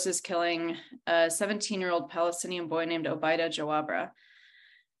Israeli forces killing a 17-year-old Palestinian boy named Obaida Jawabra.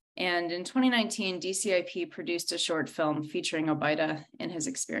 And in 2019, DCIP produced a short film featuring Obaida and his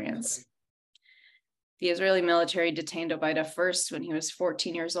experience. The Israeli military detained Obaida first when he was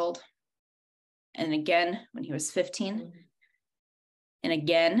 14 years old, and again when he was 15, and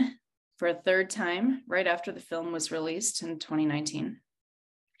again for a 3rd time right after the film was released in 2019.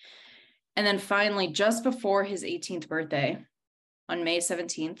 And then finally, just before his 18th birthday, on May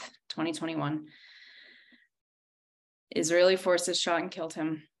 17th, 2021, Israeli forces shot and killed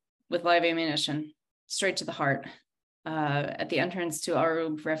him with live ammunition straight to the heart at the entrance to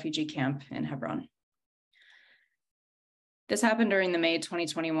Arub refugee camp in Hebron. This happened during the May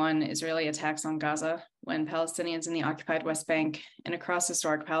 2021 Israeli attacks on Gaza, when Palestinians in the occupied West Bank and across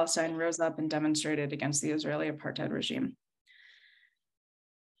historic Palestine rose up and demonstrated against the Israeli apartheid regime.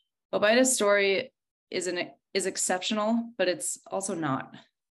 Obaida's story is an is exceptional, but it's also not.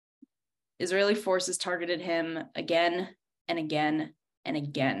 Israeli forces targeted him again and again and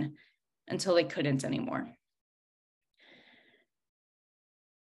again until they couldn't anymore.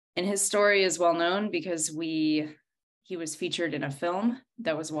 And his story is well known because he was featured in a film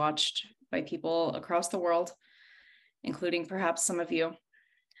that was watched by people across the world, including perhaps some of you.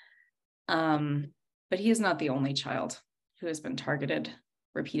 But he is not the only child who has been targeted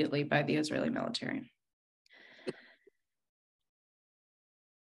repeatedly by the Israeli military.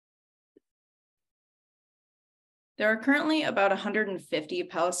 There are currently about 150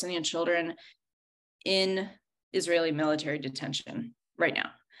 Palestinian children in Israeli military detention right now.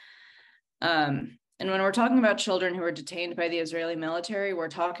 And when we're talking about children who are detained by the Israeli military, we're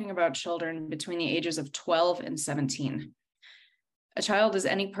talking about children between the ages of 12 and 17. A child is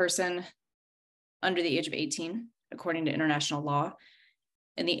any person under the age of 18, according to international law,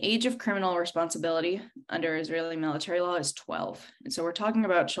 and the age of criminal responsibility under Israeli military law is 12. And so we're talking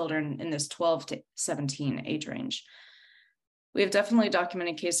about children in this 12 to 17 age range. We have definitely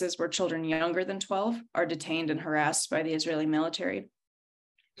documented cases where children younger than 12 are detained and harassed by the Israeli military,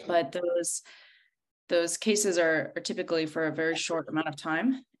 but those cases are typically for a very short amount of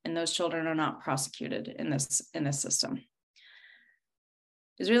time, and those children are not prosecuted in this system.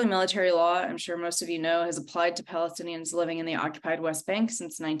 Israeli military law, I'm sure most of you know, has applied to Palestinians living in the occupied West Bank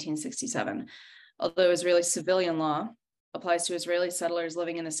since 1967, although Israeli civilian law applies to Israeli settlers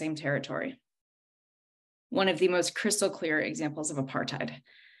living in the same territory. One of the most crystal clear examples of apartheid.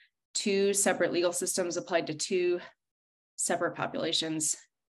 Two separate legal systems applied to two separate populations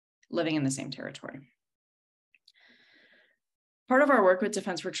living in the same territory. Part of our work with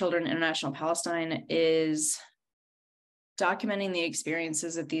Defense for Children International Palestine is documenting the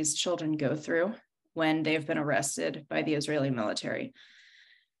experiences that these children go through when they've been arrested by the Israeli military.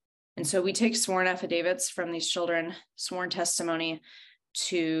 And so we take sworn affidavits from these children, sworn testimony,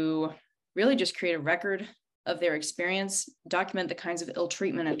 to really just create a record of their experience, document the kinds of ill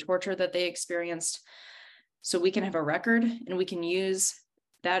treatment and torture that they experienced, so we can have a record and we can use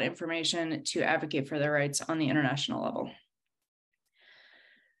that information to advocate for their rights on the international level.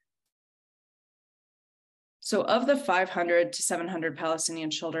 So of the 500 to 700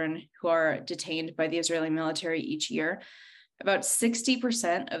 Palestinian children who are detained by the Israeli military each year, about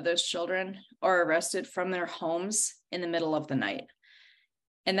 60% of those children are arrested from their homes in the middle of the night.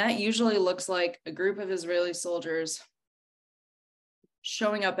 And that usually looks like a group of Israeli soldiers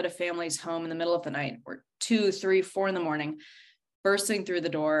showing up at a family's home in the middle of the night, or 2, 3, 4 in the morning, bursting through the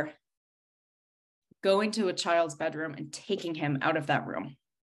door, going to a child's bedroom and taking him out of that room.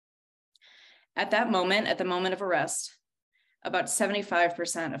 At that moment, at the moment of arrest, about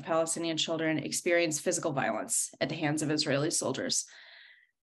 75% of Palestinian children experience physical violence at the hands of Israeli soldiers.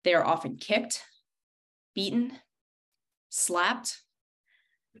 They are often kicked, beaten, slapped.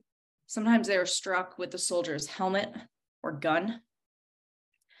 Sometimes they are struck with the soldier's helmet or gun.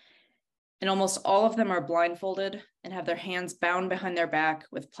 And almost all of them are blindfolded and have their hands bound behind their back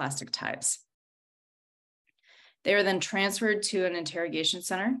with plastic ties. They are then transferred to an interrogation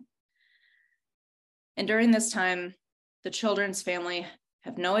center. And during this time, the children's family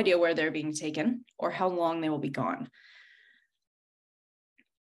have no idea where they're being taken or how long they will be gone.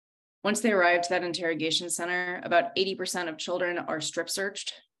 Once they arrive to that interrogation center, about 80% of children are strip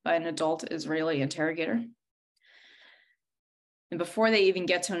searched by an adult Israeli interrogator. And before they even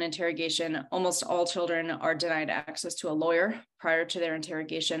get to an interrogation, almost all children are denied access to a lawyer prior to their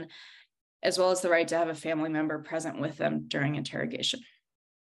interrogation, as well as the right to have a family member present with them during interrogation.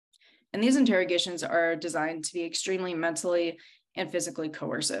 And these interrogations are designed to be extremely mentally and physically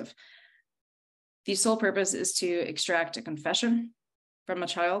coercive. The sole purpose is to extract a confession from a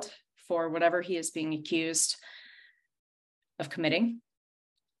child for whatever he is being accused of committing.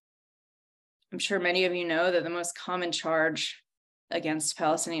 I'm sure many of you know that the most common charge against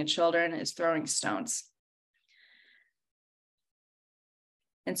Palestinian children is throwing stones.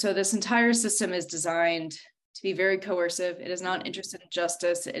 And so this entire system is designed to be very coercive. It is not interested in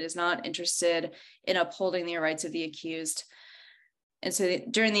justice. It is not interested in upholding the rights of the accused. And so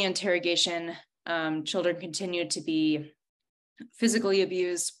during the interrogation, children continue to be physically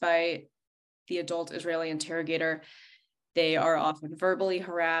abused by the adult Israeli interrogator. They are often verbally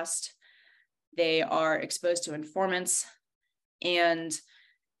harassed. They are exposed to informants. And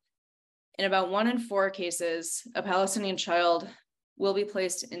in about 1 in 4 cases, a Palestinian child will be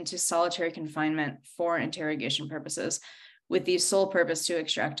placed into solitary confinement for interrogation purposes, with the sole purpose to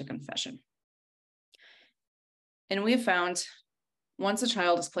extract a confession. And we have found, once a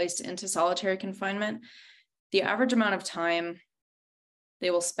child is placed into solitary confinement, the average amount of time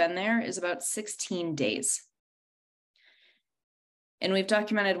they will spend there is about 16 days. And we've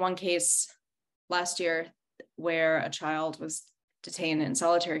documented one case last year where a child was detained in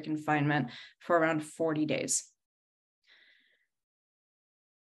solitary confinement for around 40 days.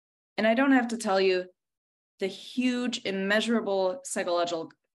 And I don't have to tell you the huge, immeasurable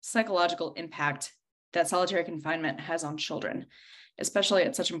psychological impact that solitary confinement has on children, especially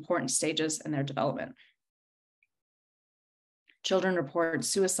at such important stages in their development. Children report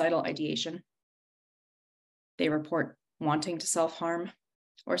suicidal ideation. They report wanting to self-harm,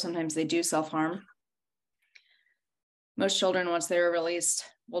 or sometimes they do self-harm. Most children, once they are released,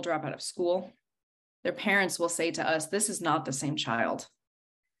 will drop out of school. Their parents will say to us, "This is not the same child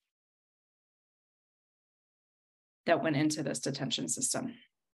that went into this detention system.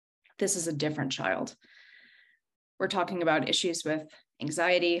 This is a different child." We're talking about issues with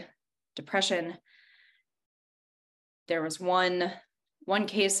anxiety, depression. There was one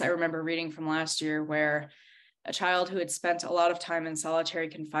case I remember reading from last year where a child who had spent a lot of time in solitary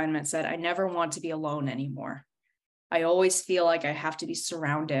confinement said, "I never want to be alone anymore. I always feel like I have to be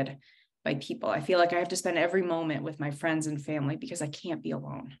surrounded by people. I feel like I have to spend every moment with my friends and family because I can't be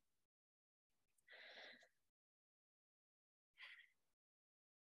alone."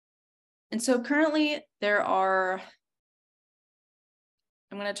 And so currently there are,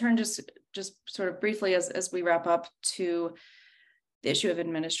 I'm going to turn just sort of briefly as we wrap up to the issue of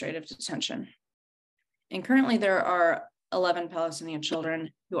administrative detention. And currently there are 11 Palestinian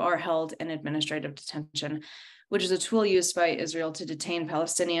children who are held in administrative detention, which is a tool used by Israel to detain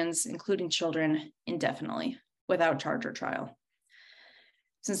Palestinians, including children, indefinitely, without charge or trial.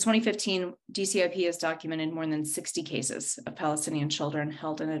 Since 2015, DCIP has documented more than 60 cases of Palestinian children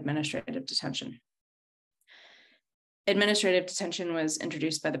held in administrative detention. Administrative detention was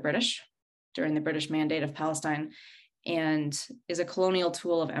introduced by the British during the British Mandate of Palestine and is a colonial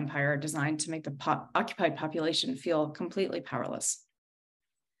tool of empire designed to make the occupied population feel completely powerless.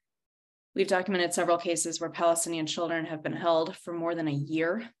 We've documented several cases where Palestinian children have been held for more than a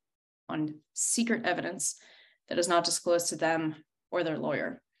year on secret evidence that is not disclosed to them or their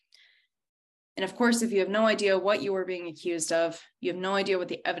lawyer. And of course, if you have no idea what you are being accused of, you have no idea what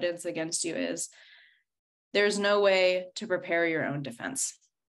the evidence against you is, there's no way to prepare your own defense.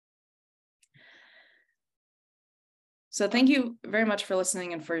 So thank you very much for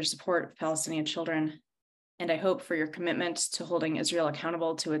listening and for your support of Palestinian children. And I hope for your commitment to holding Israel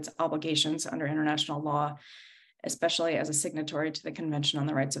accountable to its obligations under international law, especially as a signatory to the Convention on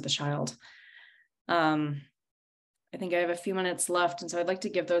the Rights of the Child. I think I have a few minutes left, and so I'd like to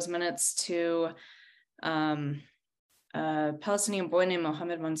give those minutes to a Palestinian boy named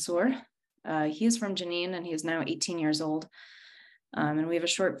Mohammed Mansour. He is from Jenin, and he is now 18 years old. And we have a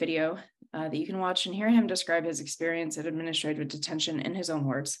short video that you can watch and hear him describe his experience at administrative detention in his own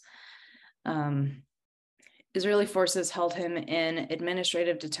words. Israeli forces held him in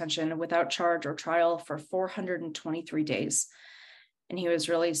administrative detention without charge or trial for 423 days, and he was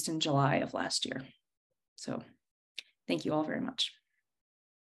released in July of last year. So thank you all very much.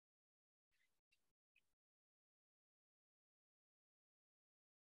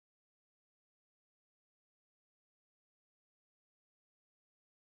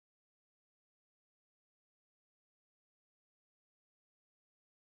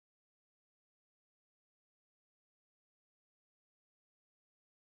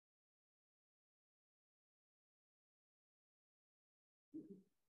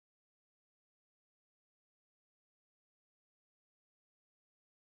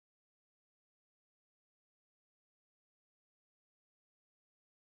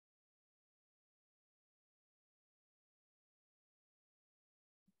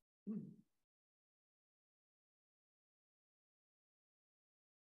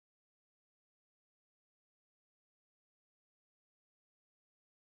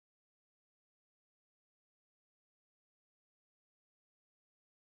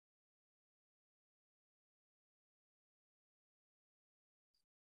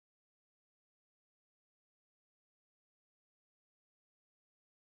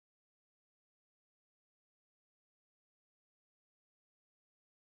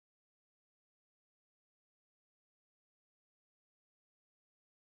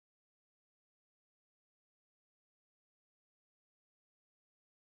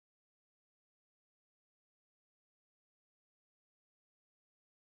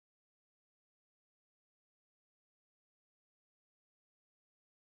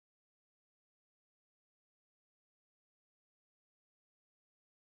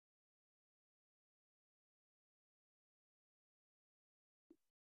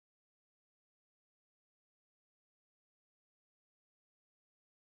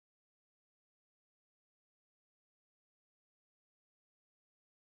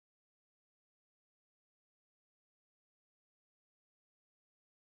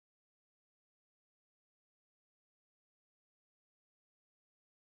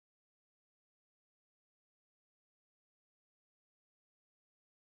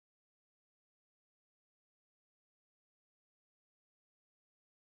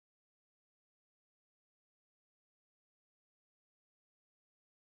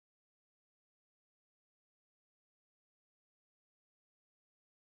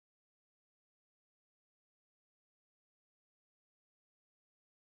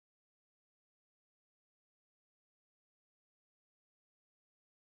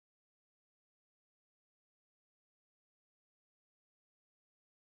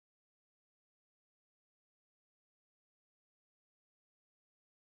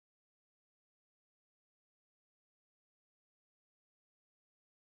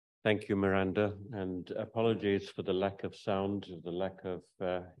 Thank you, Miranda, and apologies for the lack of sound, the lack of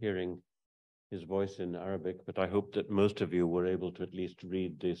hearing his voice in Arabic, but I hope that most of you were able to at least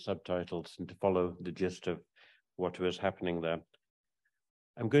read the subtitles and to follow the gist of what was happening there.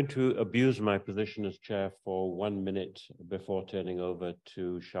 I'm going to abuse my position as chair for 1 minute before turning over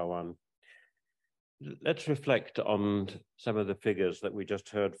to Shawan. Let's reflect on some of the figures that we just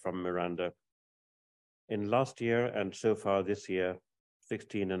heard from Miranda. In last year and so far this year,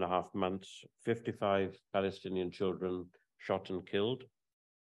 16.5 months, 55 Palestinian children shot and killed.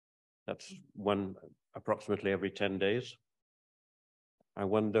 That's one approximately every 10 days. I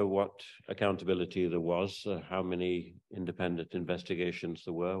wonder what accountability there was, how many independent investigations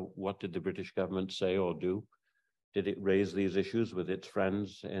there were. What did the British government say or do? Did it raise these issues with its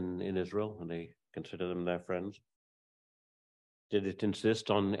friends in Israel, and they consider them their friends? Did it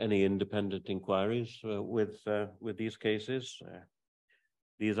insist on any independent inquiries with these cases?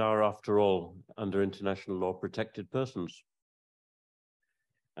 These are, after all, under international law, protected persons.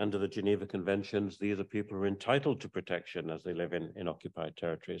 Under the Geneva Conventions, these are people who are entitled to protection as they live in occupied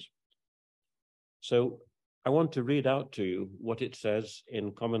territories. So I want to read out to you what it says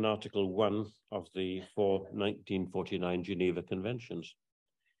in Common Article 1 of the 1949 Geneva Conventions.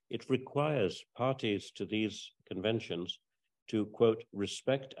 It requires parties to these conventions to, quote,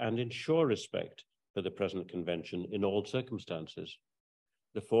 respect and ensure respect for the present convention in all circumstances.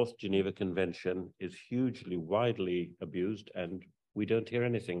 The Fourth Geneva Convention is hugely, widely abused, and we don't hear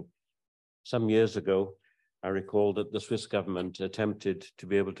anything. Some years ago, I recall that the Swiss government attempted to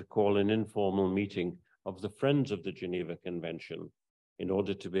be able to call an informal meeting of the Friends of the Geneva Convention in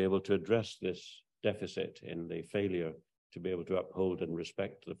order to be able to address this deficit in the failure to be able to uphold and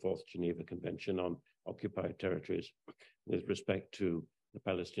respect the Fourth Geneva Convention on occupied territories with respect to the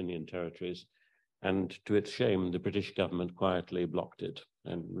Palestinian territories. And to its shame, the British government quietly blocked it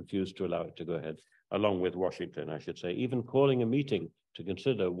and refused to allow it to go ahead, along with Washington, I should say, even calling a meeting to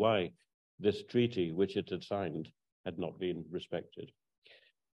consider why this treaty, which it had signed, had not been respected.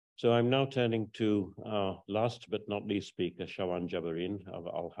 So I'm now turning to our last but not least speaker, Shawan Jabarin of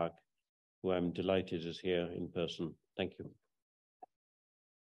Al-Haq, who I'm delighted is here in person. Thank you.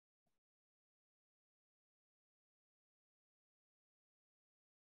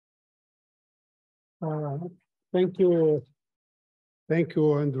 Thank you. Thank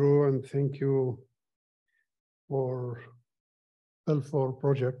you, Andrew, and thank you for L4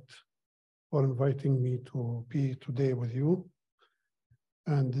 Project for inviting me to be today with you.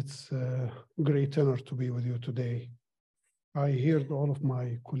 And it's a great honor to be with you today. I heard all of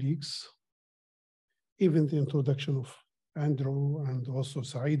my colleagues, even the introduction of Andrew and also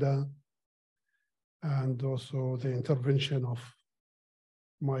Saida, and also the intervention of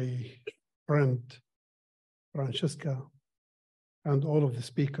my friend, Francesca, and all of the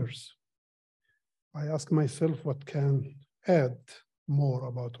speakers. I ask myself what can add more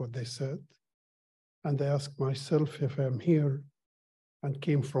about what they said. And I ask myself if I'm here and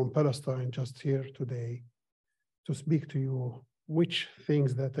came from Palestine just here today to speak to you, which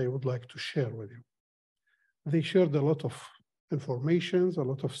things that I would like to share with you. They shared a lot of information, a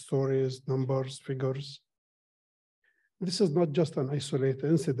lot of stories, numbers, figures. This is not just an isolated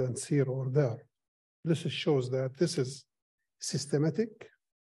incident here or there. This shows that this is systematic.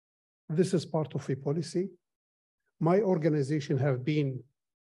 This is part of a policy. My organization have been,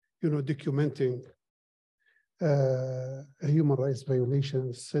 documenting human rights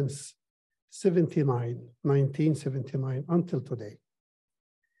violations since 1979 until today.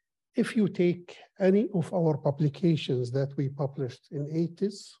 If you take any of our publications that we published in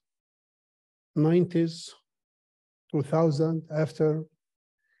 80s, 90s, 2000, after,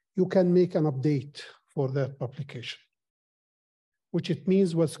 you can make an update for that publication, which it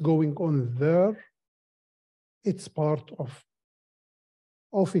means what's going on there, it's part of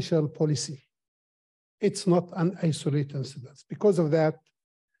official policy. It's not an isolated incident. Because of that,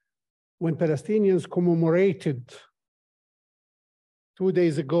 when Palestinians commemorated 2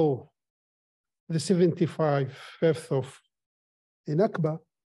 days ago the 75th of Nakba,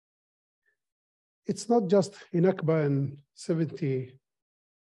 it's not just Nakba in 70,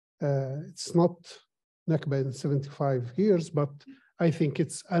 it's not Nakba in 75 years, but I think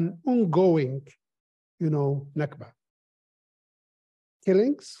it's an ongoing, Nakba.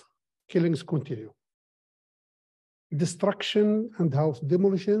 Killings continue. Destruction and house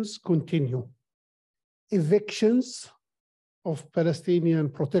demolitions continue. Evictions of Palestinian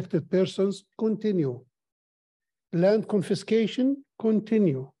protected persons continue. Land confiscation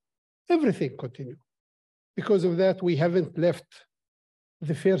continue. Everything continue. Because of that, we haven't left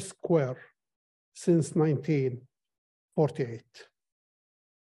the first square since 1948.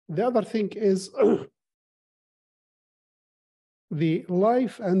 The other thing is the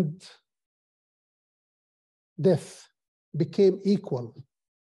life and death became equal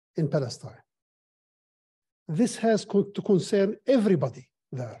in Palestine. This has to concern everybody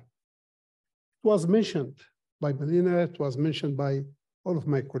there. It was mentioned by Melanie, it was mentioned by all of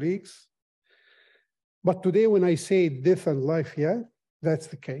my colleagues. But today when I say death and life, yeah, that's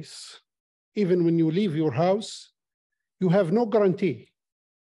the case. Even when you leave your house, you have no guarantee,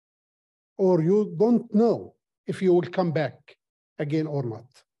 or you don't know if you will come back again or not.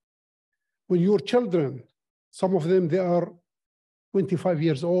 When your children, some of them, they are 25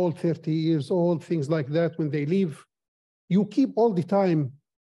 years old, 30 years old, things like that, when they leave, you keep all the time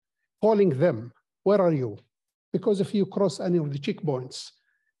calling them, where are you? Because if you cross any of the checkpoints,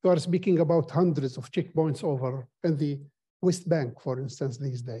 you are speaking about hundreds of checkpoints over in the West Bank, for instance,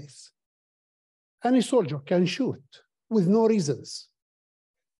 these days. Any soldier can shoot with no reasons.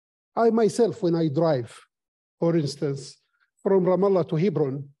 I myself, when I drive, for instance, from Ramallah to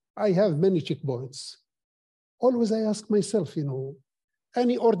Hebron, I have many checkpoints. Always I ask myself, you know,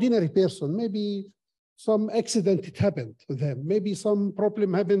 any ordinary person, maybe some accident it happened to them, maybe some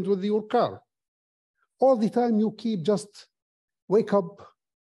problem happened with your car. All the time you keep just wake up,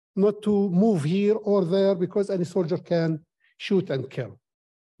 not to move here or there, because any soldier can shoot and kill.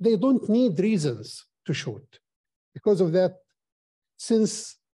 They don't need reasons to shoot. Because of that,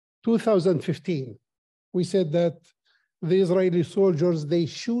 since 2015, we said that the Israeli soldiers, they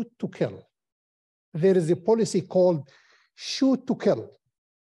shoot to kill. There is a policy called shoot to kill.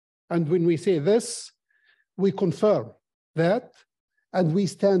 And when we say this, we confirm that, and we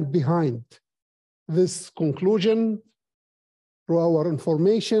stand behind this conclusion through our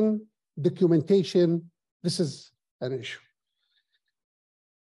information, documentation. This is an issue.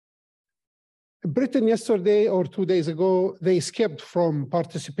 Britain yesterday or 2 days ago, they skipped from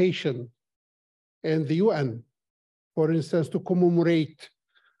participation in the UN, for instance, to commemorate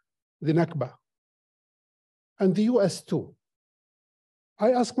the Nakba, and the US too.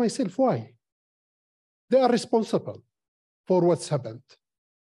 I ask myself why. They are responsible for what's happened.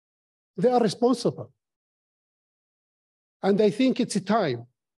 They are responsible. And I think it's a time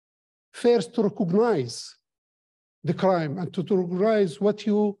first to recognize the crime and to recognize what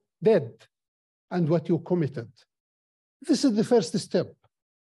you did and what you committed. This is the first step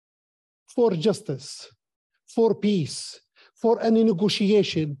for justice, for peace, for any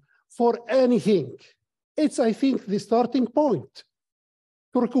negotiation, for anything. It's, I think, the starting point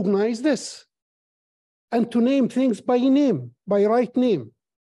to recognize this and to name things by name, by right name.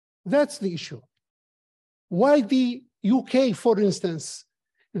 That's the issue. Why the UK, for instance,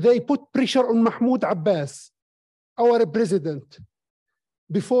 they put pressure on Mahmoud Abbas, our president,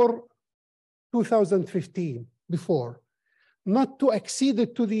 before 2015, not to accede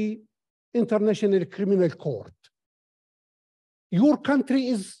it to the International Criminal Court. Your country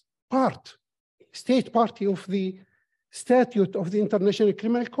is state party of the statute of the International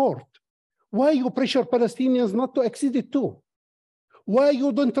Criminal Court. Why you pressure Palestinians not to accede it to? Why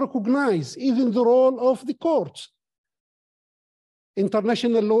you don't recognize even the role of the courts?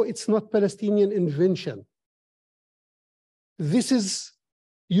 International law, it's not Palestinian invention. This is,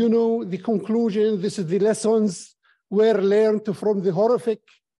 you know, the conclusion, this is the lessons were learned from the horrific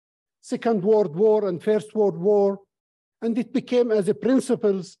Second World War and First World War, and it became as a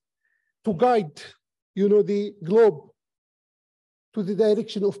principles to guide, you know, the globe to the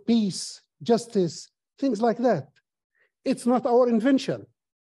direction of peace, justice, things like that. It's not our invention.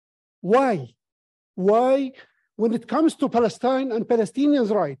 Why? Why, when it comes to Palestine and Palestinians'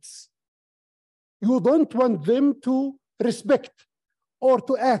 rights, you don't want them to respect or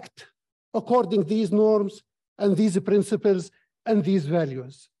to act according to these norms and these principles and these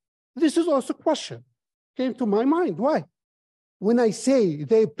values? This is also a question came to my mind. Why? When I say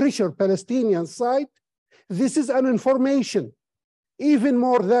they pressure Palestinian side, this is an information. Even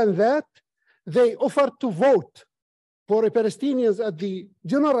more than that, they offered to vote for the Palestinians at the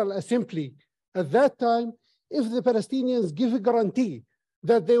General Assembly at that time if the Palestinians give a guarantee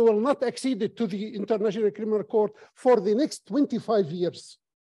that they will not accede to the International Criminal Court for the next 25 years.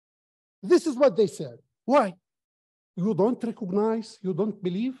 This is what they said. Why? You don't recognize, you don't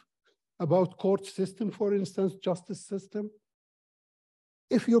believe about court system, for instance, justice system?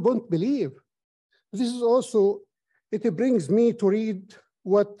 If you don't believe, this is also, it brings me to read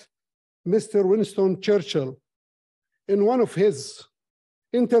what Mr. Winston Churchill, in one of his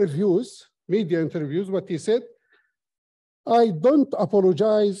interviews, media interviews, what he said, I don't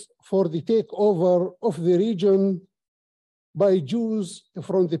apologize for the takeover of the region by Jews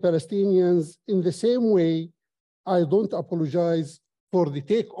from the Palestinians in the same way I don't apologize for the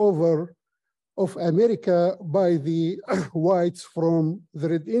takeover of America by the whites from the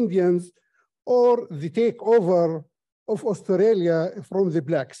Red Indians, or the takeover of Australia from the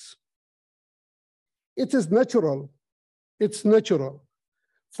blacks. It is natural, it's natural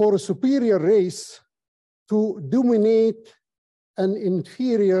for a superior race to dominate an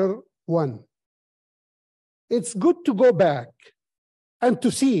inferior one. It's good to go back and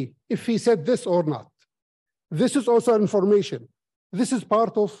to see if he said this or not. This is also information. This is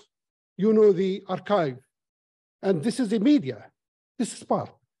part of, the archive. And this is the media. This is part.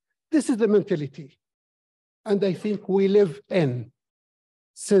 This is the mentality. And I think we live in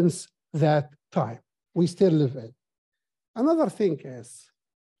since that time. We still live in. Another thing is,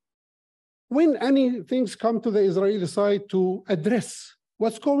 when any things come to the Israeli side to address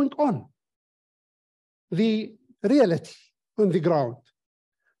what's going on, the reality on the ground,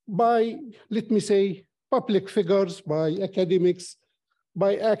 by, let me say, public figures, by academics,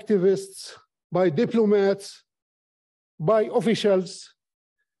 by activists, by diplomats, by officials,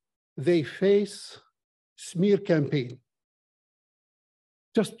 they face smear campaign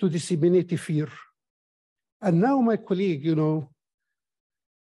just to disseminate fear. And now my colleague,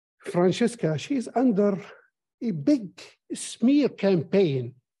 Francesca, she's under a big smear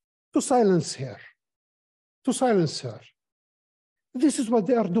campaign to silence her, This is what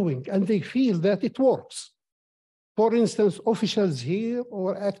they are doing, and they feel that it works. For instance, officials here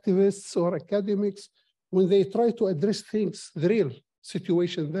or activists or academics, when they try to address things, the real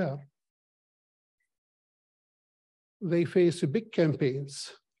situation there, they face big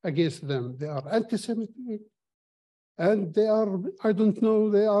campaigns against them. They are anti-Semitic, and they are, I don't know,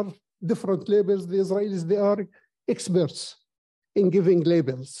 they are different labels. The Israelis, they are experts in giving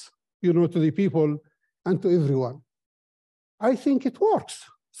labels, to the people and to everyone. I think it works.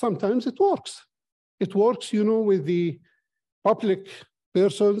 Sometimes it works. It works, with the public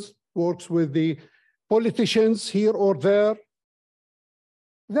persons, works with the politicians here or there.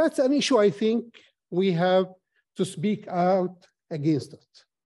 That's an issue I think we have to speak out against it.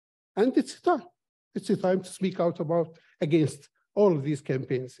 And it's time. It's a time to speak out against all of these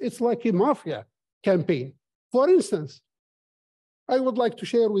campaigns. It's like a mafia campaign. For instance, I would like to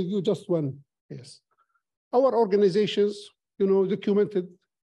share with you just one case. Our organizations, documented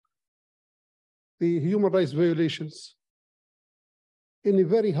the human rights violations in a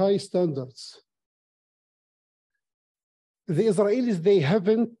very high standards. The Israelis, they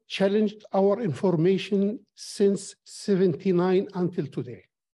haven't challenged our information since 1979 until today.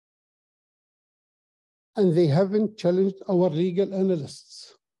 And they haven't challenged our legal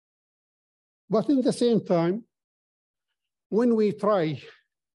analysts. But in the same time, when we try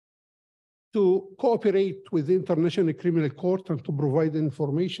to cooperate with the International Criminal Court and to provide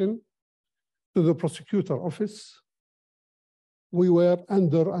information to the prosecutor office, we were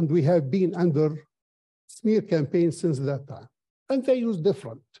under, and we have been under, smear campaigns since that time. And they use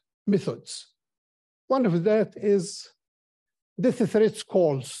different methods. One of that is death threats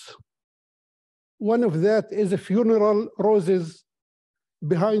calls. One of that is a funeral roses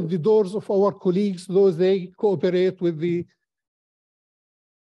behind the doors of our colleagues, those they cooperate with the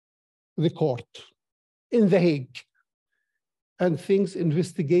court in The Hague, and things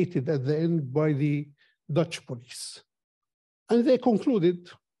investigated at the end by the Dutch police. And they concluded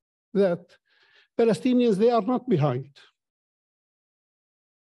that Palestinians, they are not behind.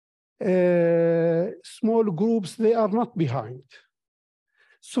 Small groups, they are not behind.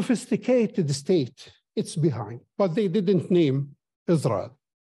 Sophisticated state, it's behind, but they didn't name Israel.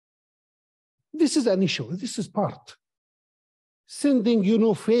 This is an issue, this is part. Sending,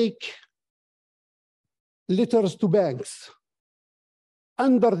 fake letters to banks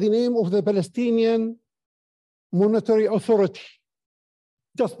under the name of the Palestinian Monetary Authority.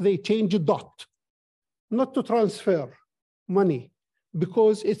 Just they change a dot, not to transfer money,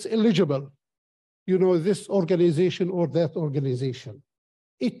 because it's eligible, this organization or that organization.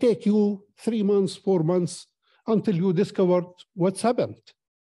 It takes you 3 months, 4 months until you discovered what's happened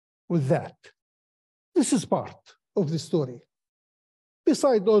with that. This is part of the story.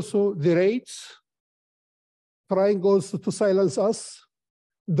 Besides also the raids, trying also to silence us,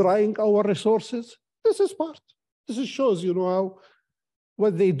 drying our resources. This is part. This shows,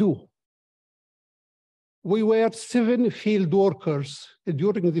 what they do. We were 7 field workers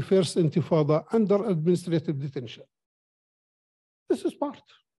during the first Intifada under administrative detention. This is part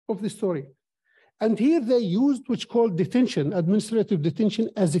of the story. And here they used what's called detention, administrative detention,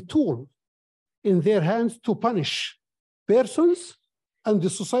 as a tool in their hands to punish persons and the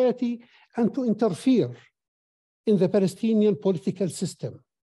society and to interfere in the Palestinian political system.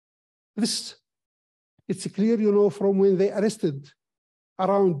 This, it's clear, from when they arrested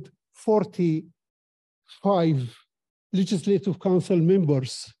around 45 legislative council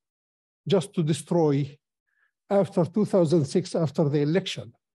members just to destroy after 2006, after the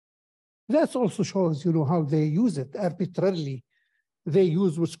election. That also shows, how they use it arbitrarily. They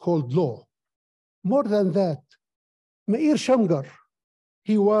use what's called law. More than that, Meir Shamgar,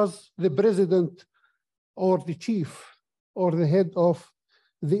 he was the president or the chief or the head of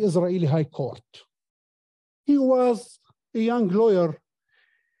the Israeli High Court. He was a young lawyer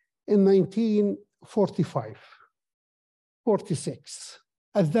in 1945, 46.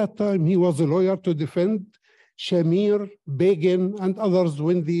 At that time, he was a lawyer to defend Shamir, Begin, and others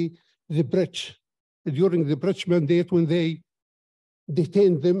when during the British mandate, when they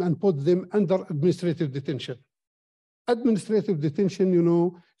detained them and put them under administrative detention. Administrative detention,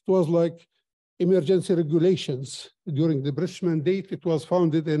 it was like emergency regulations during the British mandate. It was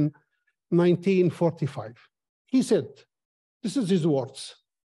founded in 1945. He said, this is his words.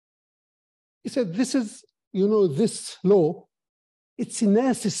 He said, this is, this law, it's a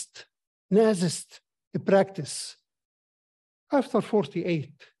Nazist practice. After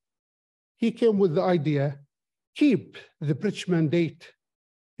 48, he came with the idea, keep the British mandate,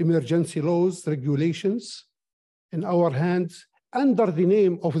 emergency laws, regulations in our hands under the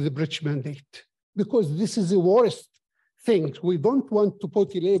name of the British mandate, because this is the worst thing. We don't want to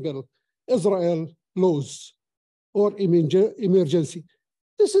put a label, Israel laws or emergency.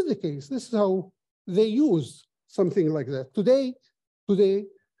 This is the case. This is how they use something like that. Today,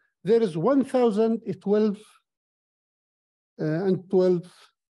 there is 1,012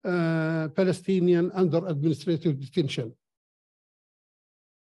 Palestinian under administrative detention.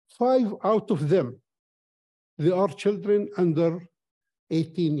 5 out of them, they are children under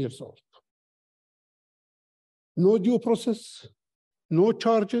 18 years old. No due process, no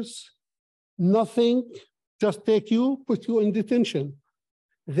charges, nothing, just take you, put you in detention.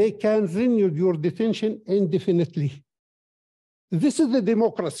 They can renew your detention indefinitely. This is the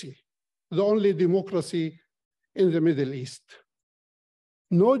democracy, the only democracy in the Middle East.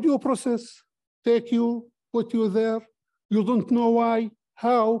 No due process, take you, put you there. You don't know why,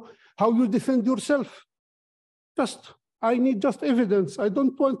 how you defend yourself. I need just evidence. I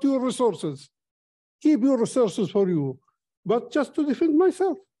don't want your resources. Keep your resources for you, but just to defend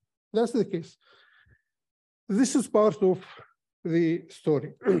myself. That's the case. This is part of the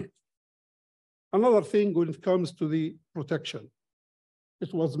story. Another thing when it comes to the protection,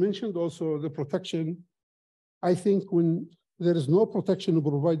 it was mentioned also the protection. I think when there is no protection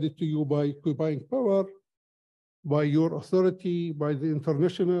provided to you by occupying power, by your authority, by the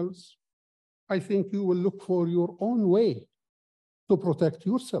internationals, I think you will look for your own way to protect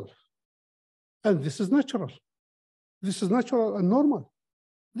yourself. And this is natural. This is natural and normal.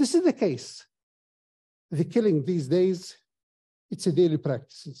 This is the case. The killing these days, it's a daily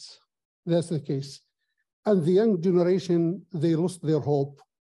practice. That's the case. And the young generation, they lost their hope.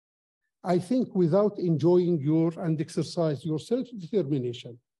 I think without enjoying and exercise your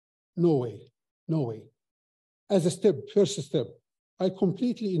self-determination, no way, no way. As a step, first step, I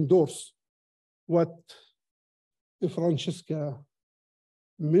completely endorse what Francesca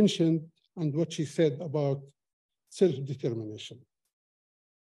mentioned and what she said about self-determination.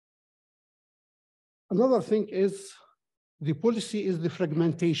 Another thing is the policy is the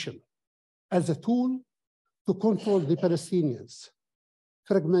fragmentation as a tool to control the Palestinians.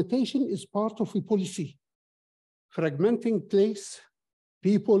 Fragmentation is part of a policy. Fragmenting place,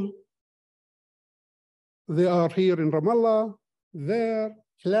 people, they are here in Ramallah, there,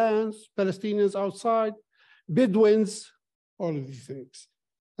 clans, Palestinians outside, Bedouins, all of these things.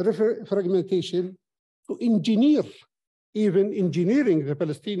 Fragmentation to engineer, even engineering the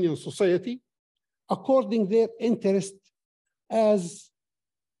Palestinian society according to their interest as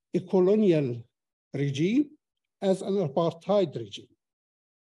a colonial regime, as an apartheid regime.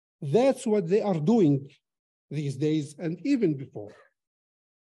 That's what they are doing these days and even before.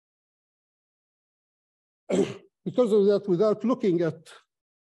 Because of that, without looking at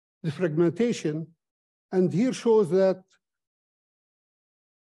the fragmentation, and here shows that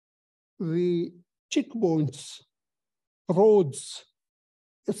the checkpoints, roads,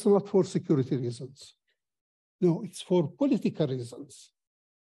 it's not for security reasons. No, it's for political reasons.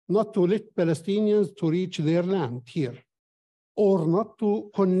 Not to let Palestinians to reach their land here, or not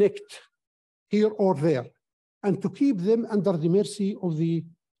to connect here or there, and to keep them under the mercy of the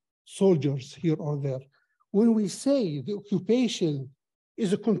soldiers here or there. When we say the occupation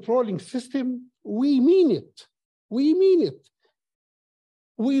is a controlling system, we mean it. We mean it.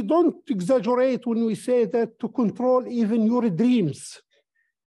 We don't exaggerate when we say that to control even your dreams,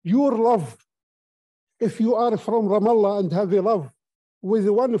 your love. If you are from Ramallah and have a love with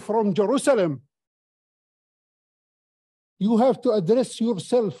the one from Jerusalem, you have to address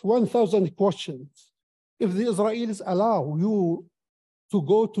yourself 1,000 questions. If the Israelis allow you to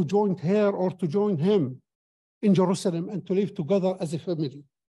go to join her or to join him in Jerusalem and to live together as a family,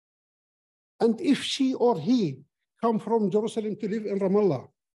 and if she or he come from Jerusalem to live in Ramallah,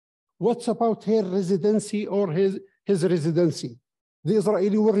 what's about her residency or his residency? The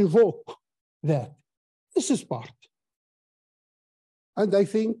Israeli will revoke that. This is part. And I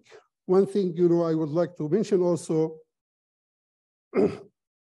think one thing, I would like to mention also,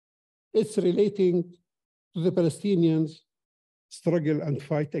 it's relating to the Palestinians struggle and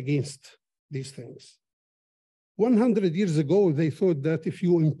fight against these things. 100 years ago, they thought that if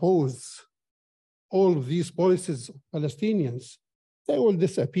you impose all of these policies of Palestinians, they will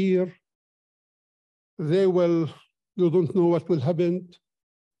disappear. They will, you don't know what will happen.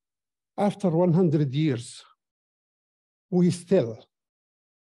 After 100 years, we still,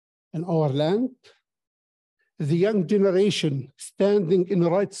 in our land, the young generation standing in the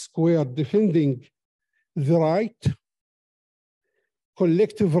right square, defending the right,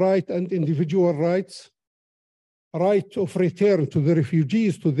 collective right and individual rights, right of return to the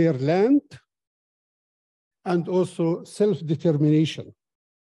refugees to their land, and also self-determination.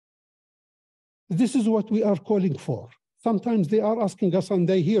 This is what we are calling for. Sometimes they are asking us, and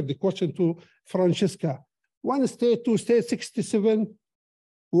I hear the question to Francesca, one state, two states, 67,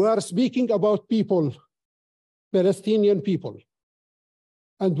 we are speaking about people, Palestinian people.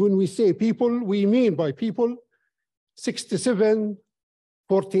 And when we say people, we mean by people 67,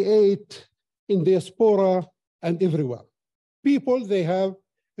 48, in diaspora, and everywhere. People, they have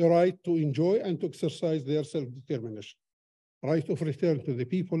a right to enjoy and to exercise their self-determination. Right of return to the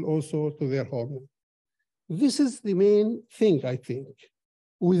people, also to their home. This is the main thing, I think.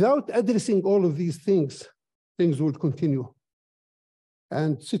 Without addressing all of these things, things will continue.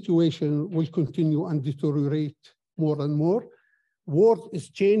 And situation will continue and deteriorate more and more. World is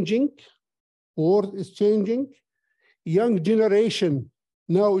changing. World is changing. Young generation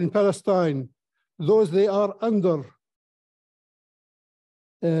now in Palestine, those they are under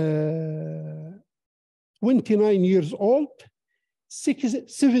 29 years old,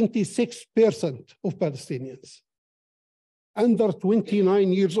 76% of Palestinians under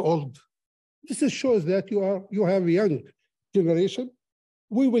 29 years old. This shows that you have a young generation.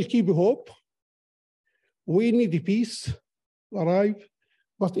 We will keep hope. We need peace to arrive,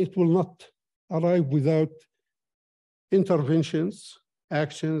 but it will not arrive without interventions,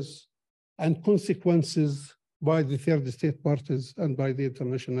 actions, and consequences by the third state parties and by the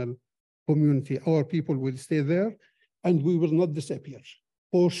international community. Our people will stay there and we will not disappear,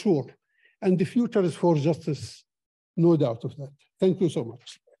 for sure. And the future is for justice, no doubt of that. Thank you so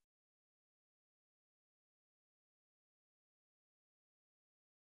much.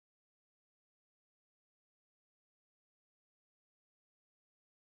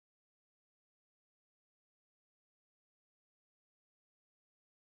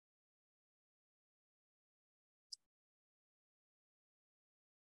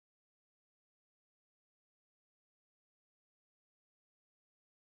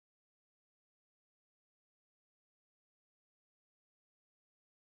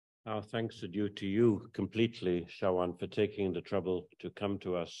 Our thanks are due to you completely, Shawan, for taking the trouble to come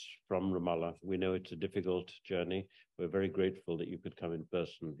to us from Ramallah. We know it's a difficult journey. We're very grateful that you could come in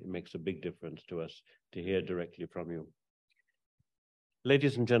person. It makes a big difference to us to hear directly from you.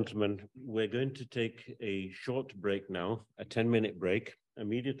 Ladies and gentlemen, we're going to take a short break now, a 10-minute break.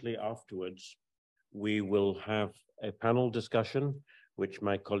 Immediately afterwards, we will have a panel discussion, which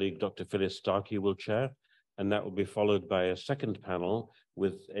my colleague, Dr. Phyllis Starkey, will chair. And that will be followed by a second panel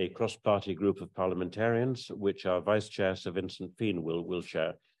with a cross-party group of parliamentarians, which our Vice Chair, Sir Vincent Feen, will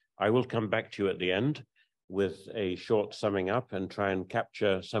chair. I will come back to you at the end with a short summing up and try and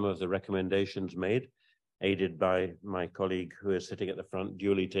capture some of the recommendations made, aided by my colleague who is sitting at the front,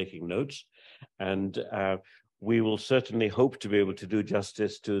 duly taking notes. And we will certainly hope to be able to do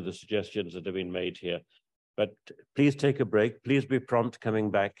justice to the suggestions that have been made here. But please take a break. Please be prompt coming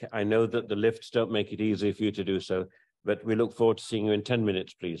back. I know that the lifts don't make it easy for you to do so, but we look forward to seeing you in 10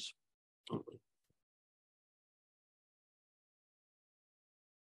 minutes, please.